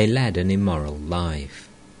 They led an immoral life.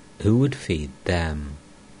 Who would feed them?"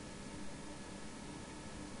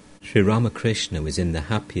 Sri Ramakrishna was in the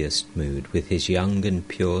happiest mood with his young and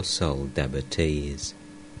pure-souled devotees.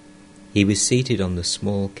 He was seated on the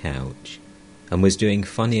small couch and was doing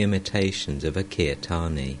funny imitations of a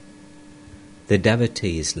kirtani. The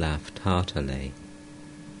devotees laughed heartily.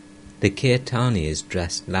 The kirtani is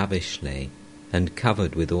dressed lavishly and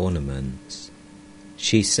covered with ornaments.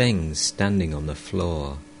 She sings standing on the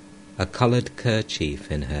floor, a coloured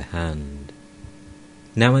kerchief in her hand.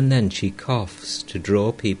 Now and then she coughs to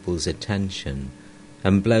draw people's attention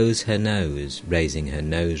and blows her nose, raising her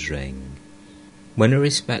nose ring. When a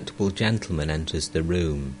respectable gentleman enters the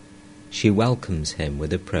room, she welcomes him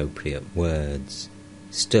with appropriate words,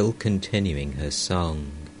 still continuing her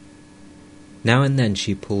song. Now and then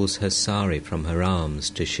she pulls her sari from her arms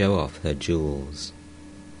to show off her jewels.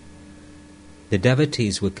 The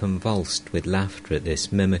devotees were convulsed with laughter at this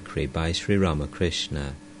mimicry by Sri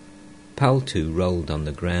Ramakrishna. Paltu rolled on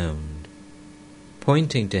the ground.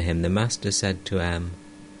 Pointing to him, the master said to M,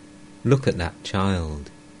 "Look at that child.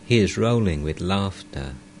 He is rolling with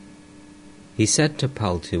laughter." He said to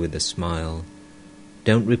Paltu with a smile,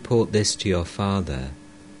 "Don't report this to your father,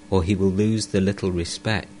 or he will lose the little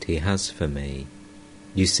respect he has for me.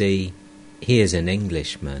 You see, he is an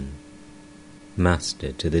Englishman."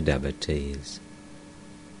 Master to the devotees: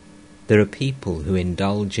 there are people who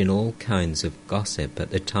indulge in all kinds of gossip at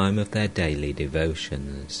the time of their daily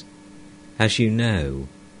devotions. As you know,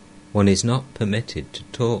 one is not permitted to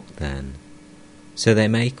talk then, so they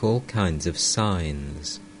make all kinds of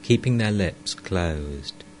signs, keeping their lips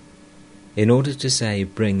closed. In order to say,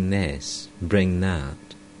 "Bring this, bring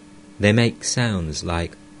that," they make sounds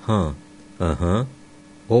like "huh," "uh-huh."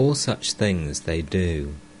 All such things they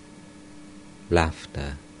do.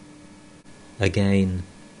 Laughter. Again,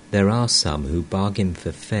 there are some who bargain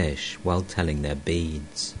for fish while telling their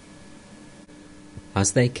beads.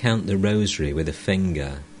 As they count the rosary with a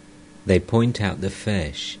finger, they point out the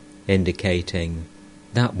fish, indicating,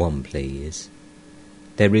 "That one, please."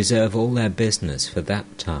 They reserve all their business for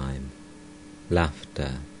that time.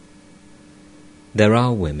 Laughter. There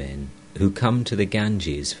are women who come to the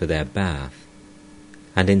Ganges for their bath,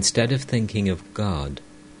 and instead of thinking of God,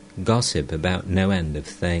 gossip about no end of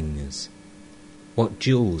things. What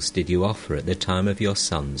jewels did you offer at the time of your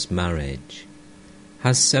son's marriage?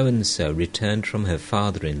 Has so-and-so returned from her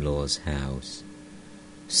father-in-law's house?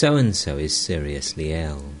 So-and-so is seriously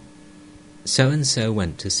ill. So-and-so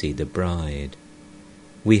went to see the bride.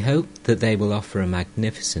 We hope that they will offer a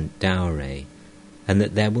magnificent dowry, and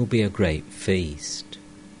that there will be a great feast.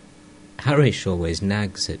 Harish always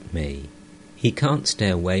nags at me. He can't stay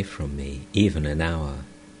away from me even an hour.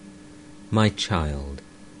 My child,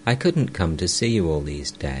 I couldn't come to see you all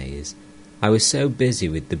these days. I was so busy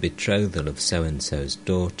with the betrothal of so-and-so's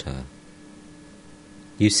daughter.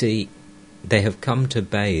 You see, they have come to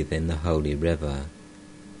bathe in the holy river,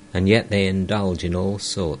 and yet they indulge in all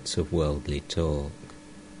sorts of worldly talk.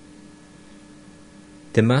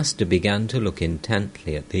 The master began to look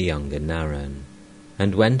intently at the younger Naren,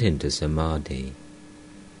 and went into samadhi.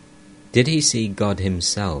 Did he see God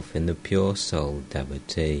himself in the pure-souled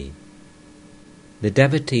devotee? The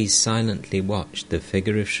devotees silently watched the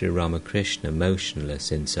figure of Sri Ramakrishna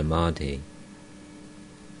motionless in samadhi.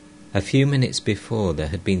 A few minutes before there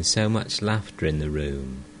had been so much laughter in the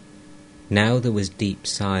room. Now there was deep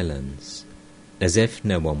silence, as if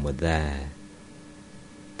no one were there.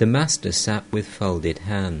 The master sat with folded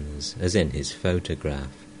hands, as in his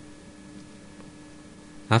photograph.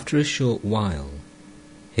 After a short while,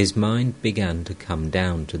 his mind began to come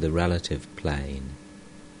down to the relative plane.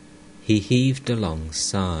 He heaved a long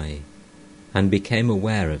sigh, and became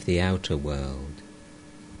aware of the outer world.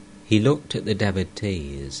 He looked at the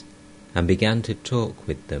devotees, and began to talk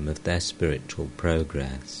with them of their spiritual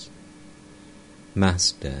progress.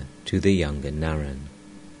 Master to the younger Naren: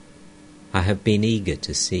 I have been eager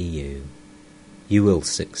to see you. You will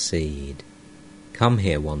succeed. Come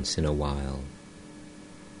here once in a while.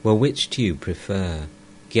 Well, which do you prefer,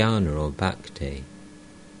 jnana or bhakti?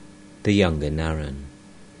 The younger Naren: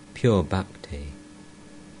 pure bhakti.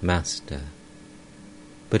 Master: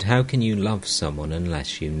 but how can you love someone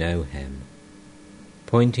unless you know him?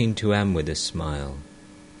 Pointing to M with a smile: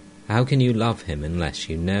 how can you love him unless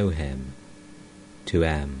you know him? To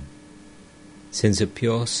M: since a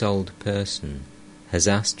pure-souled person has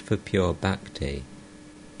asked for pure bhakti,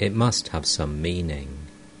 it must have some meaning.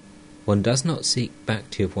 One does not seek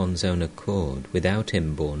bhakti of one's own accord without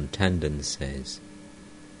inborn tendencies.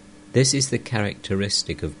 This is the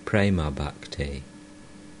characteristic of prema bhakti.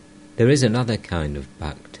 There is another kind of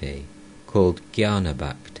bhakti, called jnana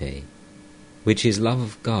bhakti, which is love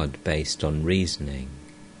of God based on reasoning.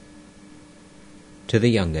 To the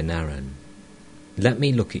younger Naren: let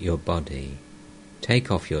me look at your body. Take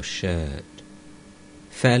off your shirt.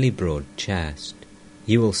 Fairly broad chest.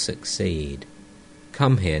 You will succeed.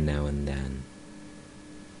 Come here now and then.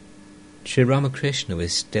 Sri Ramakrishna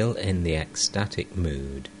was still in the ecstatic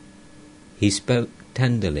mood. He spoke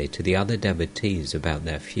tenderly to the other devotees about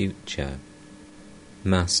their future.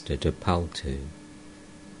 Master to Paltu,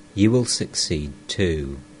 you will succeed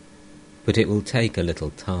too, but it will take a little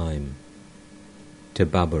time. To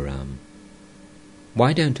Baburam,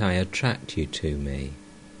 why don't I attract you to me?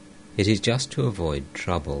 It is just to avoid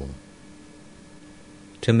trouble.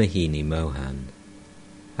 To Mohini Mohan,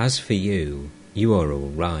 as for you, you are all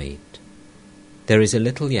right. There is a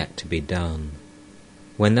little yet to be done.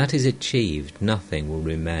 When that is achieved, nothing will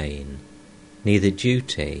remain, neither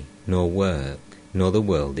duty, nor work, nor the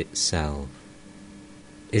world itself.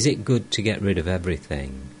 Is it good to get rid of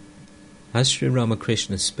everything? As Sri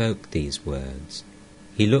Ramakrishna spoke these words,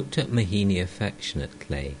 he looked at Mohini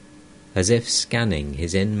affectionately, as if scanning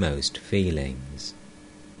his inmost feelings.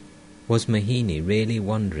 Was Mohini really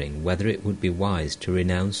wondering whether it would be wise to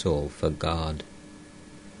renounce all for God?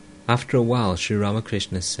 After a while Sri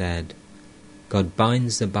Ramakrishna said, God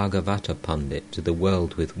binds the Bhagavata Pandit to the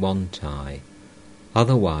world with one tie,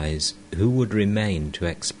 otherwise who would remain to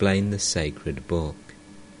explain the sacred book?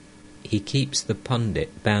 He keeps the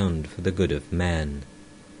Pandit bound for the good of men.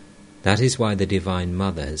 That is why the Divine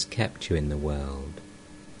Mother has kept you in the world.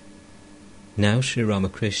 Now Sri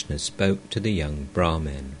Ramakrishna spoke to the young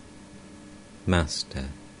Brahmin. Master,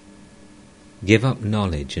 give up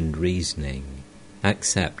knowledge and reasoning,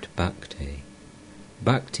 accept bhakti.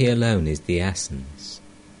 Bhakti alone is the essence.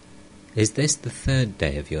 Is this the third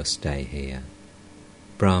day of your stay here?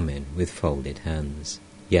 Brahmin with folded hands.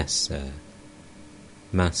 Yes, sir.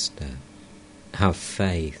 Master, have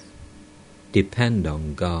faith. Depend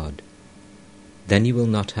on God. Then you will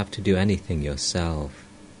not have to do anything yourself.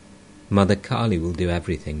 Mother Kali will do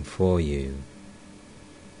everything for you.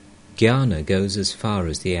 Jnana goes as far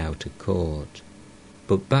as the outer court,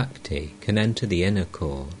 but bhakti can enter the inner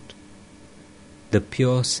court. The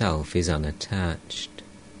pure self is unattached.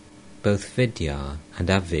 Both vidya and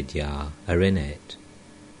avidya are in it,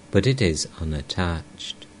 but it is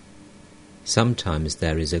unattached. Sometimes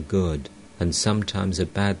there is a good and sometimes a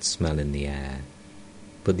bad smell in the air,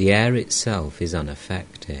 but the air itself is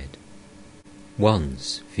unaffected.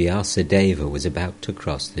 Once Vyasadeva was about to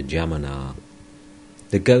cross the Jamuna.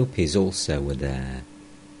 The gopis also were there.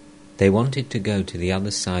 They wanted to go to the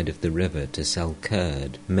other side of the river to sell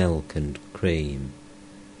curd, milk and cream,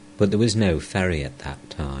 but there was no ferry at that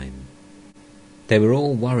time. They were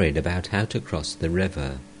all worried about how to cross the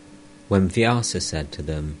river, when Vyasa said to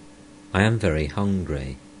them, I am very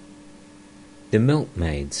hungry. The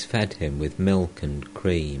milkmaids fed him with milk and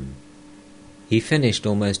cream. He finished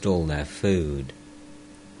almost all their food.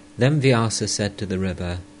 Then Vyasa said to the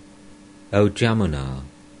river, O Jamuna,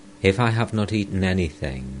 if I have not eaten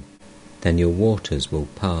anything, then your waters will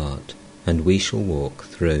part, and we shall walk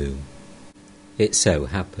through. It so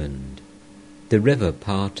happened. The river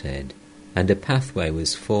parted, and a pathway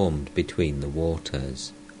was formed between the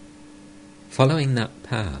waters. Following that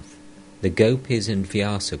path, the gopis and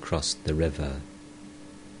Vyasa crossed the river.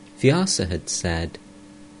 Vyasa had said,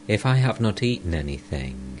 If I have not eaten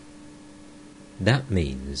anything. That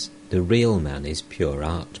means the real man is pure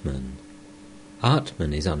Atman.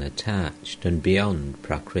 Atman is unattached and beyond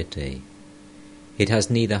Prakriti. It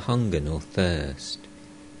has neither hunger nor thirst.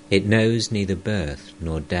 It knows neither birth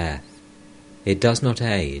nor death. It does not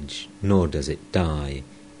age, nor does it die.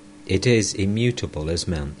 It is immutable as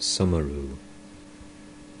Mount Sumeru.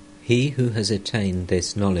 He who has attained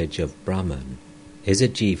this knowledge of Brahman is a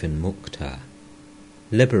Jivan Mukta,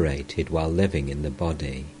 liberated while living in the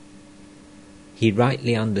body. He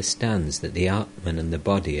rightly understands that the Atman and the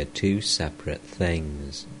body are two separate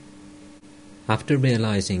things. After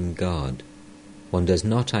realizing God, one does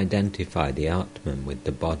not identify the Atman with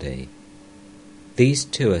the body. These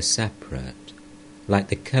two are separate, like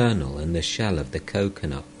the kernel and the shell of the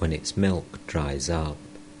coconut when its milk dries up.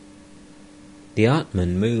 The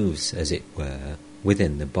Atman moves, as it were,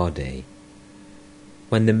 within the body.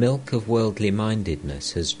 When the milk of worldly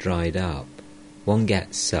mindedness has dried up, one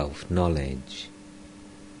gets self-knowledge.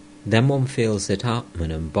 Then one feels that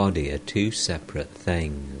Atman and body are two separate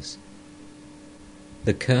things.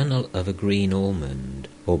 The kernel of a green almond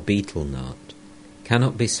or betel nut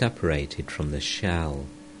cannot be separated from the shell,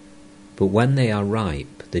 but when they are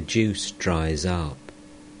ripe the juice dries up,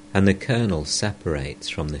 and the kernel separates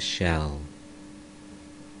from the shell.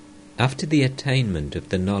 After the attainment of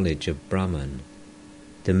the knowledge of Brahman,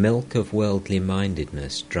 the milk of worldly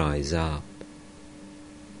mindedness dries up.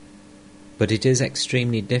 But it is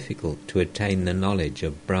extremely difficult to attain the knowledge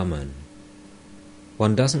of Brahman.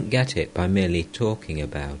 One doesn't get it by merely talking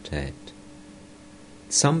about it.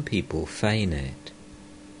 Some people feign it,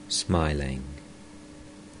 smiling.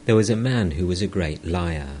 There was a man who was a great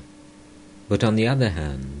liar, but on the other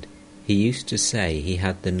hand, he used to say he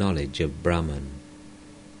had the knowledge of Brahman.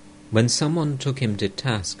 When someone took him to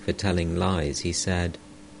task for telling lies, he said,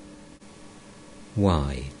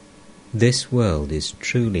 "Why, this world is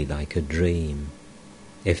truly like a dream.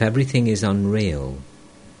 If everything is unreal,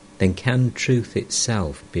 then can truth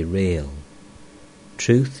itself be real?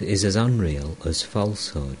 Truth is as unreal as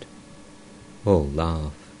falsehood." All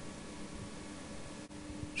laugh.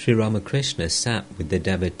 Sri Ramakrishna sat with the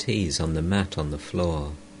devotees on the mat on the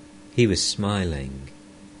floor. He was smiling.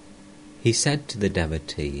 He said to the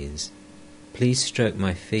devotees, "Please stroke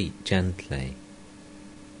my feet gently."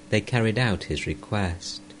 They carried out his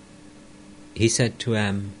request. He said to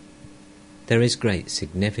M, "There is great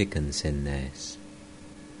significance in this."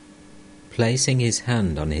 Placing his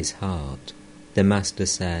hand on his heart, the Master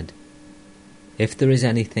said, "If there is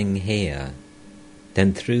anything here,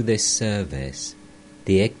 then through this service,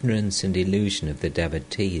 the ignorance and illusion of the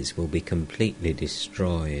devotees will be completely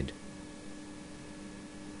destroyed."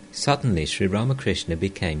 Suddenly Sri Ramakrishna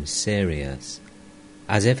became serious,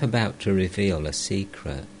 as if about to reveal a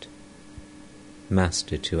secret.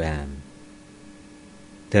 Master to M,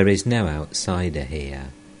 "There is no outsider here.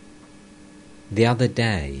 The other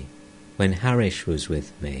day, when Harish was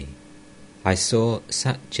with me, I saw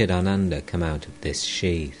Satchidananda come out of this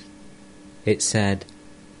sheath. It said,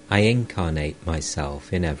 'I incarnate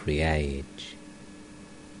myself in every age.'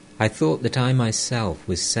 I thought that I myself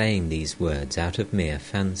was saying these words out of mere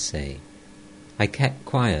fancy. I kept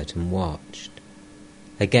quiet and watched.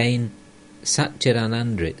 Again,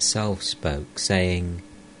 Satchidananda itself spoke, saying,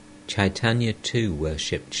 'Chaitanya too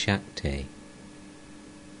worshipped Shakti.'"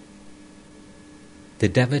 The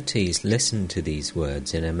devotees listened to these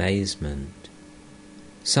words in amazement.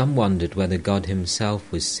 Some wondered whether God himself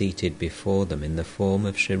was seated before them in the form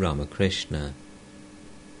of Sri Ramakrishna.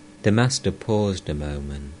 The Master paused a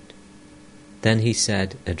moment. Then he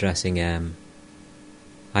said, addressing M,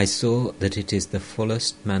 "I saw that it is the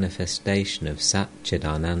fullest manifestation of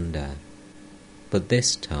Satchidananda, but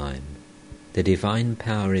this time the divine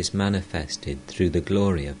power is manifested through the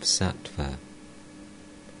glory of Sattva."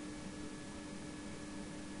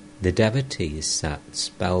 The devotees sat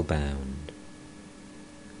spellbound.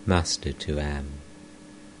 Master to M,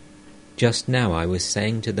 "Just now I was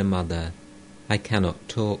saying to the mother, I cannot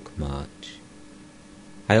talk much.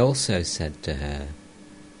 I also said to her,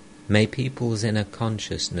 may people's inner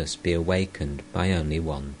consciousness be awakened by only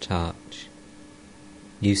one touch.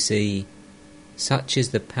 You see, such is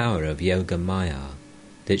the power of Yoga Maya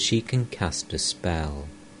that she can cast a spell.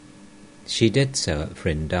 She did so at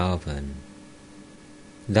Vrindavan.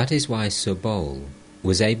 That is why Subal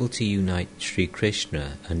was able to unite Sri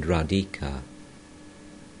Krishna and Radhika.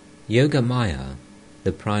 Yoga Maya,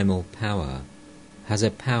 the primal power, has a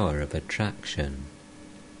power of attraction.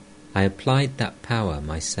 I applied that power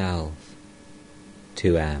myself.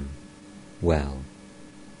 To M, well,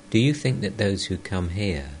 do you think that those who come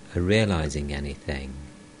here are realizing anything?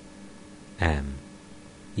 M,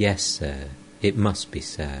 yes, sir, it must be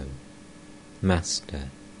so. Master,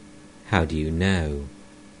 how do you know?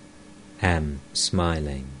 M,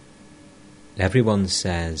 smiling, everyone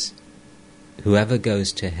says, whoever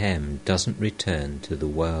goes to him doesn't return to the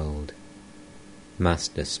world.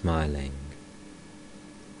 Master, smiling,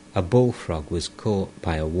 a bullfrog was caught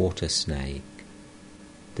by a water snake.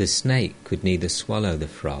 The snake could neither swallow the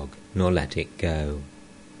frog nor let it go.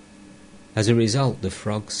 As a result, the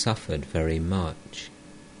frog suffered very much.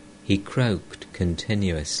 He croaked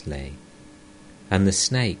continuously, and the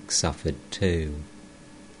snake suffered too.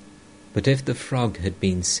 But if the frog had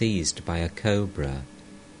been seized by a cobra,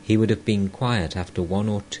 he would have been quiet after 1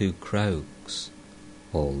 or 2 croaks.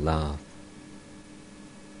 All laugh.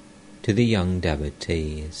 To the young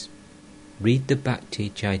devotees, read the Bhakti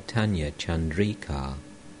Chaitanya Chandrika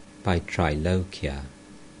by Trilokya.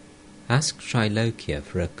 Ask Trilokya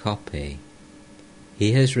for a copy.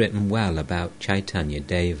 He has written well about Chaitanya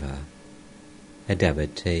Deva. A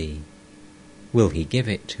devotee, will he give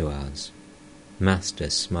it to us? Master,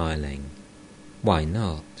 smiling, why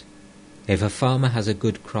not? If a farmer has a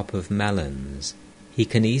good crop of melons, he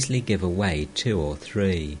can easily give away 2 or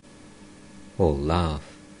 3. All laugh.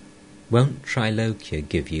 Won't Trilokya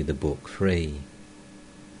give you the book free?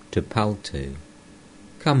 To Paltu,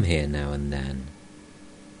 come here now and then.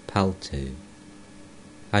 Paltu,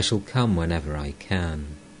 I shall come whenever I can.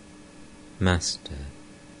 Master,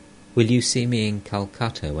 will you see me in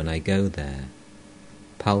Calcutta when I go there?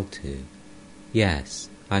 Paltu, yes,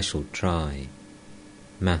 I shall try.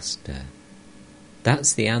 Master,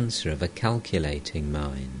 that's the answer of a calculating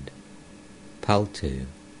mind. Paltu,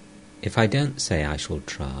 if I don't say I shall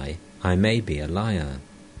try, I may be a liar.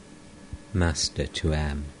 Master to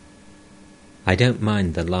M, I don't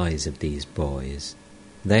mind the lies of these boys.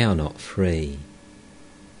 They are not free.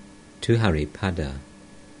 To Haripada,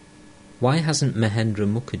 why hasn't Mahendra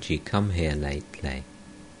Mukherjee come here lately?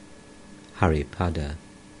 Haripada,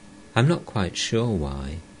 I'm not quite sure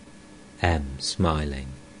why. Smiling,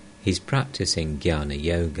 he's practicing Jnana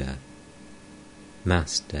Yoga.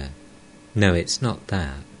 Master, no, it's not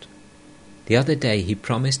that. The other day he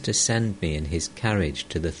promised to send me in his carriage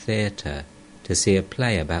to the theatre to see a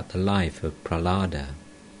play about the life of Prahlada,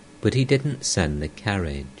 but he didn't send the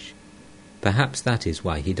carriage. Perhaps that is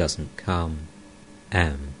why he doesn't come.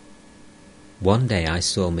 One day I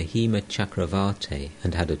saw Mahima Chakravarti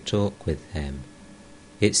and had a talk with him.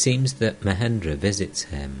 It seems that Mahendra visits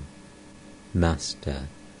him. Master,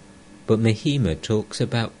 but Mahima talks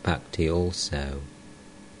about bhakti also.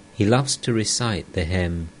 He loves to recite the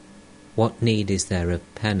hymn, "What need is there of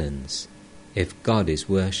penance, if God is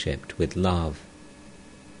worshipped with love?"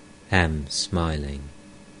 Smiling.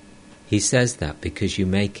 He says that because you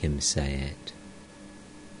make him say it.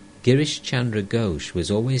 Girish Chandra Ghosh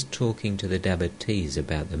was always talking to the devotees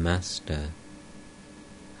about the Master.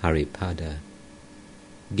 Haripada,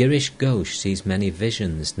 Girish Ghosh sees many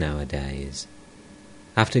visions nowadays.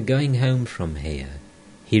 After going home from here,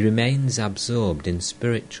 he remains absorbed in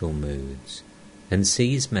spiritual moods and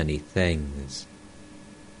sees many things.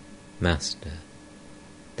 Master,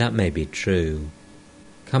 that may be true.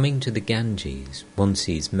 Coming to the Ganges, one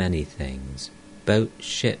sees many things, boats,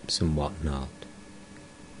 ships and what not.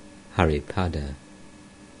 Haripada,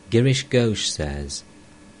 Girish Ghosh says,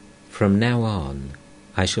 "From now on,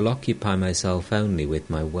 I shall occupy myself only with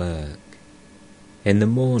my work. In the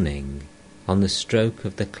morning, on the stroke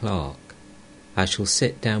of the clock, I shall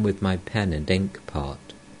sit down with my pen and ink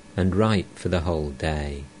pot and write for the whole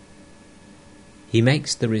day." He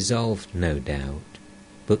makes the resolve, no doubt,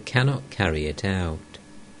 but cannot carry it out.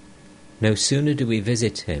 No sooner do we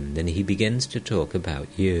visit him than he begins to talk about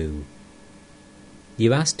you.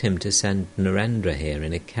 You asked him to send Narendra here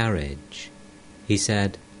in a carriage. He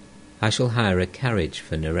said, "I shall hire a carriage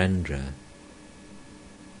for Narendra."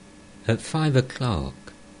 At 5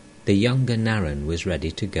 o'clock, the younger Naren was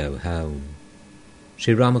ready to go home.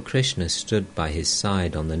 Sri Ramakrishna stood by his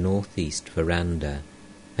side on the northeast veranda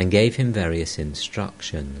and gave him various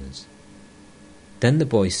instructions. Then the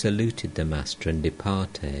boy saluted the Master and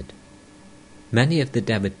departed. Many of the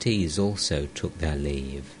devotees also took their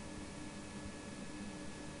leave.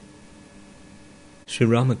 Sri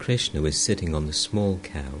Ramakrishna was sitting on the small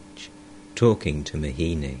couch, talking to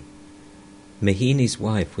Mohini. Mohini's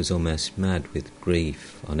wife was almost mad with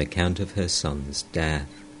grief on account of her son's death.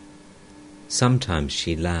 Sometimes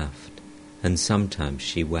she laughed, and sometimes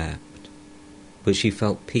she wept, but she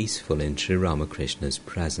felt peaceful in Sri Ramakrishna's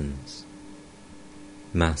presence.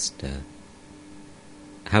 Master,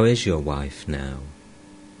 how is your wife now?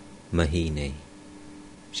 Mohini,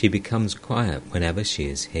 she becomes quiet whenever she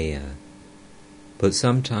is here, but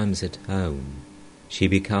sometimes at home she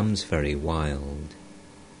becomes very wild.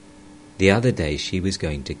 The other day she was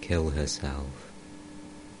going to kill herself.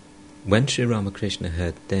 When Sri Ramakrishna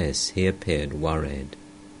heard this, he appeared worried.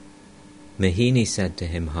 Mohini said to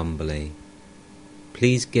him humbly,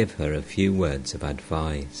 "Please give her a few words of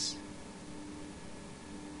advice."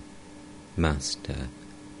 Master,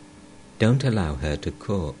 don't allow her to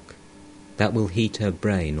cook. That will heat her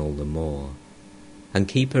brain all the more, and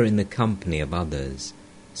keep her in the company of others,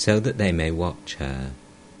 so that they may watch her.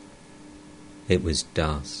 It was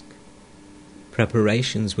dusk.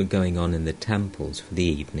 Preparations were going on in the temples for the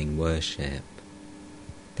evening worship.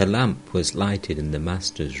 The lamp was lighted in the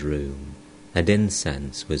Master's room, and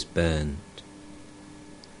incense was burnt.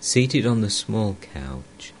 Seated on the small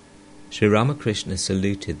couch, Sri Ramakrishna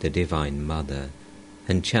saluted the Divine Mother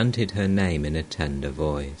and chanted her name in a tender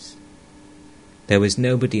voice. There was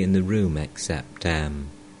nobody in the room except M,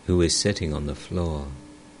 who was sitting on the floor.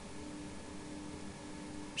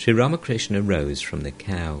 Sri Ramakrishna rose from the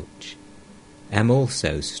couch. M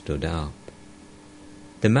also stood up.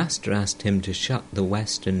 The Master asked him to shut the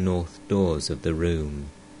west and north doors of the room.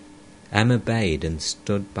 M obeyed and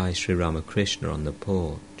stood by Sri Ramakrishna on the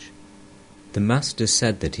porch. The Master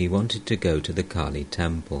said that he wanted to go to the Kali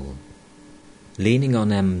temple. Leaning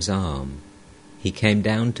on M's arm, he came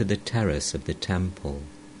down to the terrace of the temple.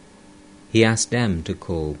 He asked M to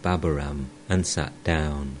call Baburam and sat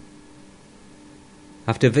down.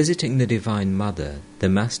 After visiting the Divine Mother, the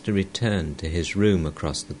Master returned to his room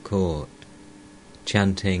across the court,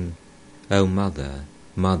 chanting, "O Mother,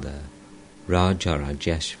 Mother, Raja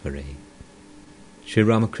Rajeshwari." Sri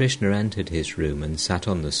Ramakrishna entered his room and sat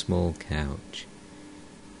on the small couch.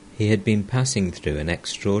 He had been passing through an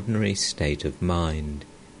extraordinary state of mind.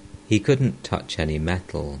 He couldn't touch any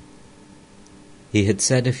metal. He had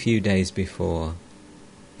said a few days before,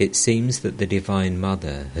 "It seems that the Divine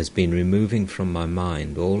Mother has been removing from my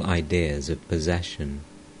mind all ideas of possession."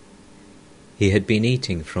 He had been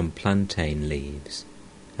eating from plantain leaves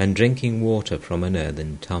and drinking water from an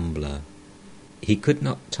earthen tumbler. He could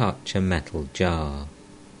not touch a metal jar.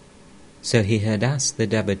 So he had asked the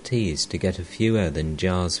devotees to get a few earthen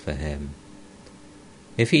jars for him.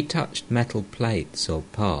 If he touched metal plates or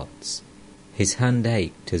pots, his hand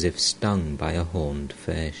ached as if stung by a horned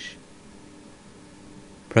fish.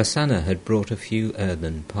 Prasanna had brought a few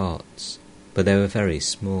earthen pots, but they were very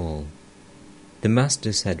small. The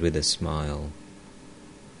master said with a smile,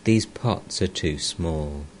 "These pots are too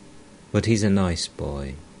small, but he's a nice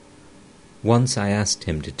boy. Once I asked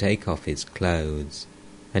him to take off his clothes,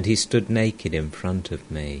 and he stood naked in front of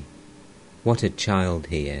me. What a child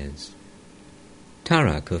he is."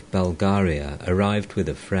 Tarak of Bulgaria arrived with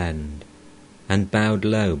a friend and bowed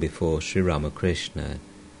low before Sri Ramakrishna,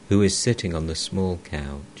 who was sitting on the small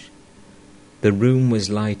couch. The room was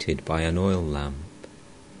lighted by an oil lamp.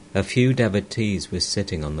 A few devotees were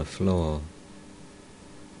sitting on the floor.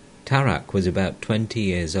 Tarak was about 20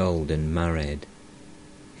 years old and married.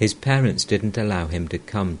 His parents didn't allow him to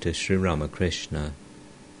come to Sri Ramakrishna.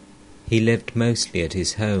 He lived mostly at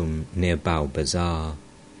his home near Bau Bazar.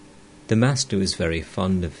 The master was very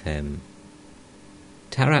fond of him.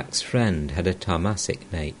 Tarak's friend had a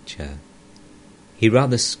tamasic nature. He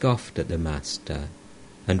rather scoffed at the master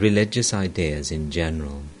and religious ideas in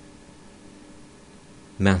general.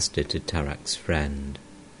 Master to Tarak's friend,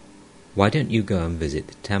 "Why don't you go and visit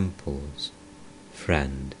the temples?"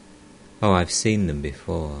 Friend, "Oh, I've seen them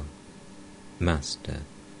before." Master,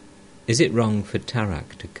 "Is it wrong for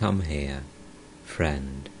Tarak to come here?"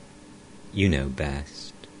 Friend, "You know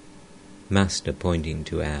best." Master pointing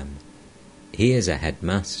to M, "He is a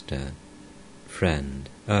headmaster." Friend,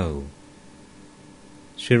 "Oh."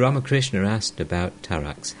 Sri Ramakrishna asked about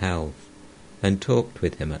Tarak's health and talked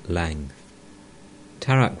with him at length.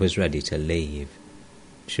 Tarak was ready to leave.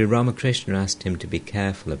 Sri Ramakrishna asked him to be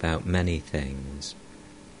careful about many things.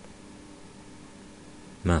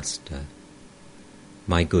 Master,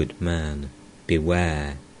 "My good man,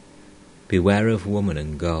 beware. Beware of woman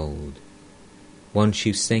and gold. Once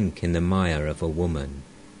you sink in the mire of a woman,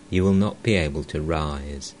 you will not be able to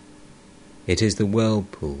rise. It is the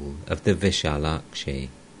whirlpool of the Vishalakshi.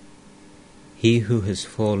 He who has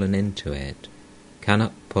fallen into it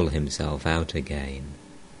cannot pull himself out again.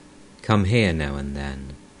 Come here now and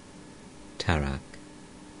then." Tarak,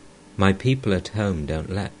 "My people at home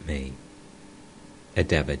don't let me." A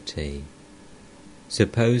devotee,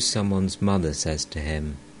 "Suppose someone's mother says to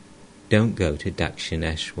him, 'Don't go to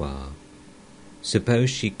Dakshineshwar.' Suppose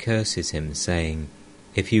she curses him, saying,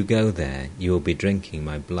 'If you go there, you will be drinking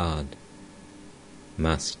my blood.'"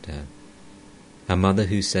 Master, "A mother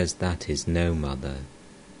who says that is no mother.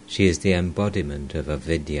 She is the embodiment of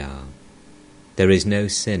avidya. There is no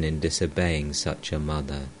sin in disobeying such a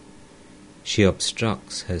mother. She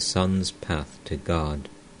obstructs her son's path to God.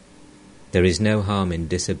 There is no harm in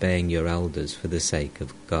disobeying your elders for the sake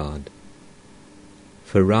of God.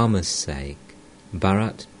 For Rama's sake,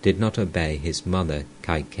 Bharat did not obey his mother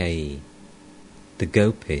Kaikeyi. The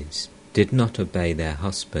gopis did not obey their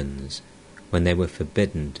husbands when they were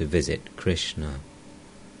forbidden to visit Krishna.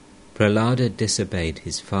 Prahlada disobeyed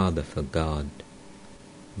his father for God.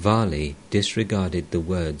 Vali disregarded the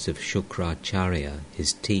words of Shukracharya,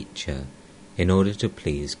 his teacher, in order to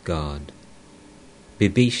please God.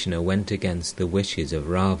 Vibhishana went against the wishes of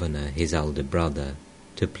Ravana, his elder brother,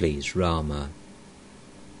 to please Rama.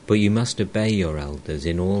 But you must obey your elders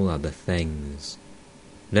in all other things.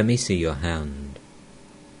 Let me see your hand.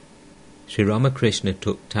 Sri Ramakrishna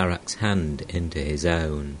took Tarak's hand into his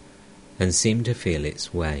own and seemed to feel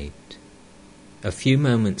its weight. A few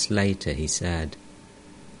moments later he said,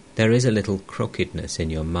 "There is a little crookedness in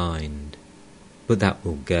your mind, but that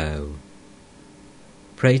will go.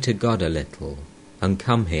 Pray to God a little and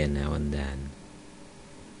come here now and then.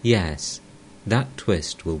 Yes, that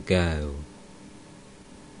twist will go.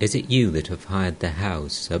 Is it you that have hired the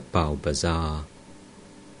house at Bau Bazar?"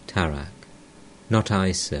 Tarak, "Not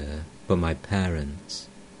I, sir, but my parents."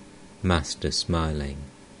 Master smiling,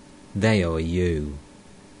 "They or you?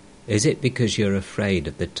 Is it because you're afraid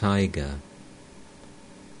of the tiger?"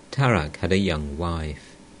 Tarak had a young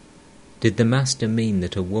wife. Did the master mean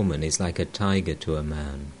that a woman is like a tiger to a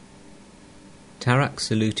man? Tarak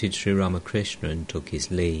saluted Sri Ramakrishna and took his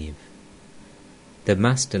leave. The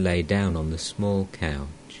master lay down on the small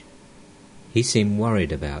couch. He seemed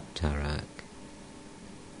worried about Tarak.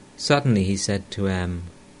 Suddenly he said to M,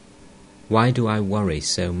 "Why do I worry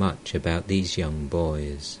so much about these young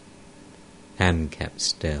boys?" M kept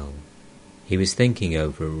still. He was thinking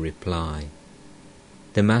over a reply.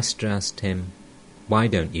 The master asked him, "Why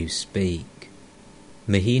don't you speak?"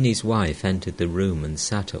 Mohini's wife entered the room and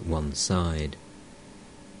sat at one side.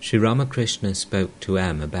 Sri Ramakrishna spoke to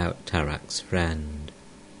M about Tarak's friend.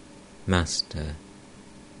 Master: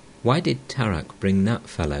 Why did Tarak bring that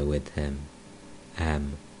fellow with him?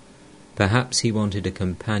 M: Perhaps he wanted a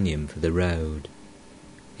companion for the road.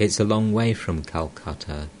 It's a long way from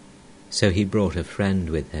Calcutta, so he brought a friend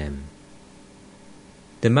with him.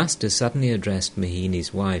 The master suddenly addressed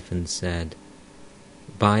Mohini's wife and said,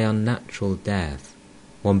 "By unnatural death,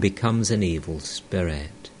 one becomes an evil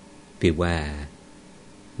spirit. Beware.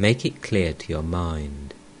 Make it clear to your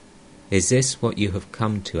mind. Is this what you have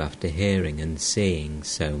come to after hearing and seeing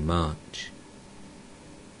so much?"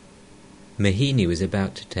 Mohini was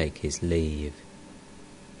about to take his leave.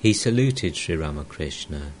 He saluted Sri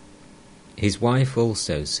Ramakrishna. His wife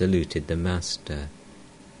also saluted the master,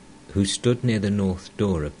 who stood near the north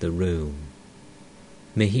door of the room.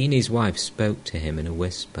 Mohini's wife spoke to him in a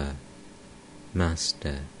whisper.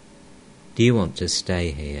 "Master, do you want to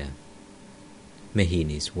stay here?"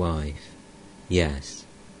 Mohini's wife: "Yes,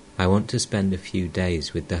 I want to spend a few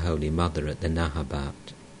days with the Holy Mother at the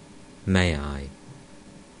Nahabat. May I?"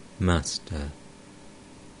 Master: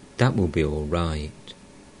 "That will be all right,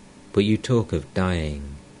 but you talk of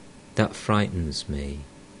dying. That frightens me,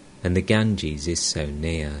 and the Ganges is so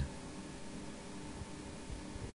near."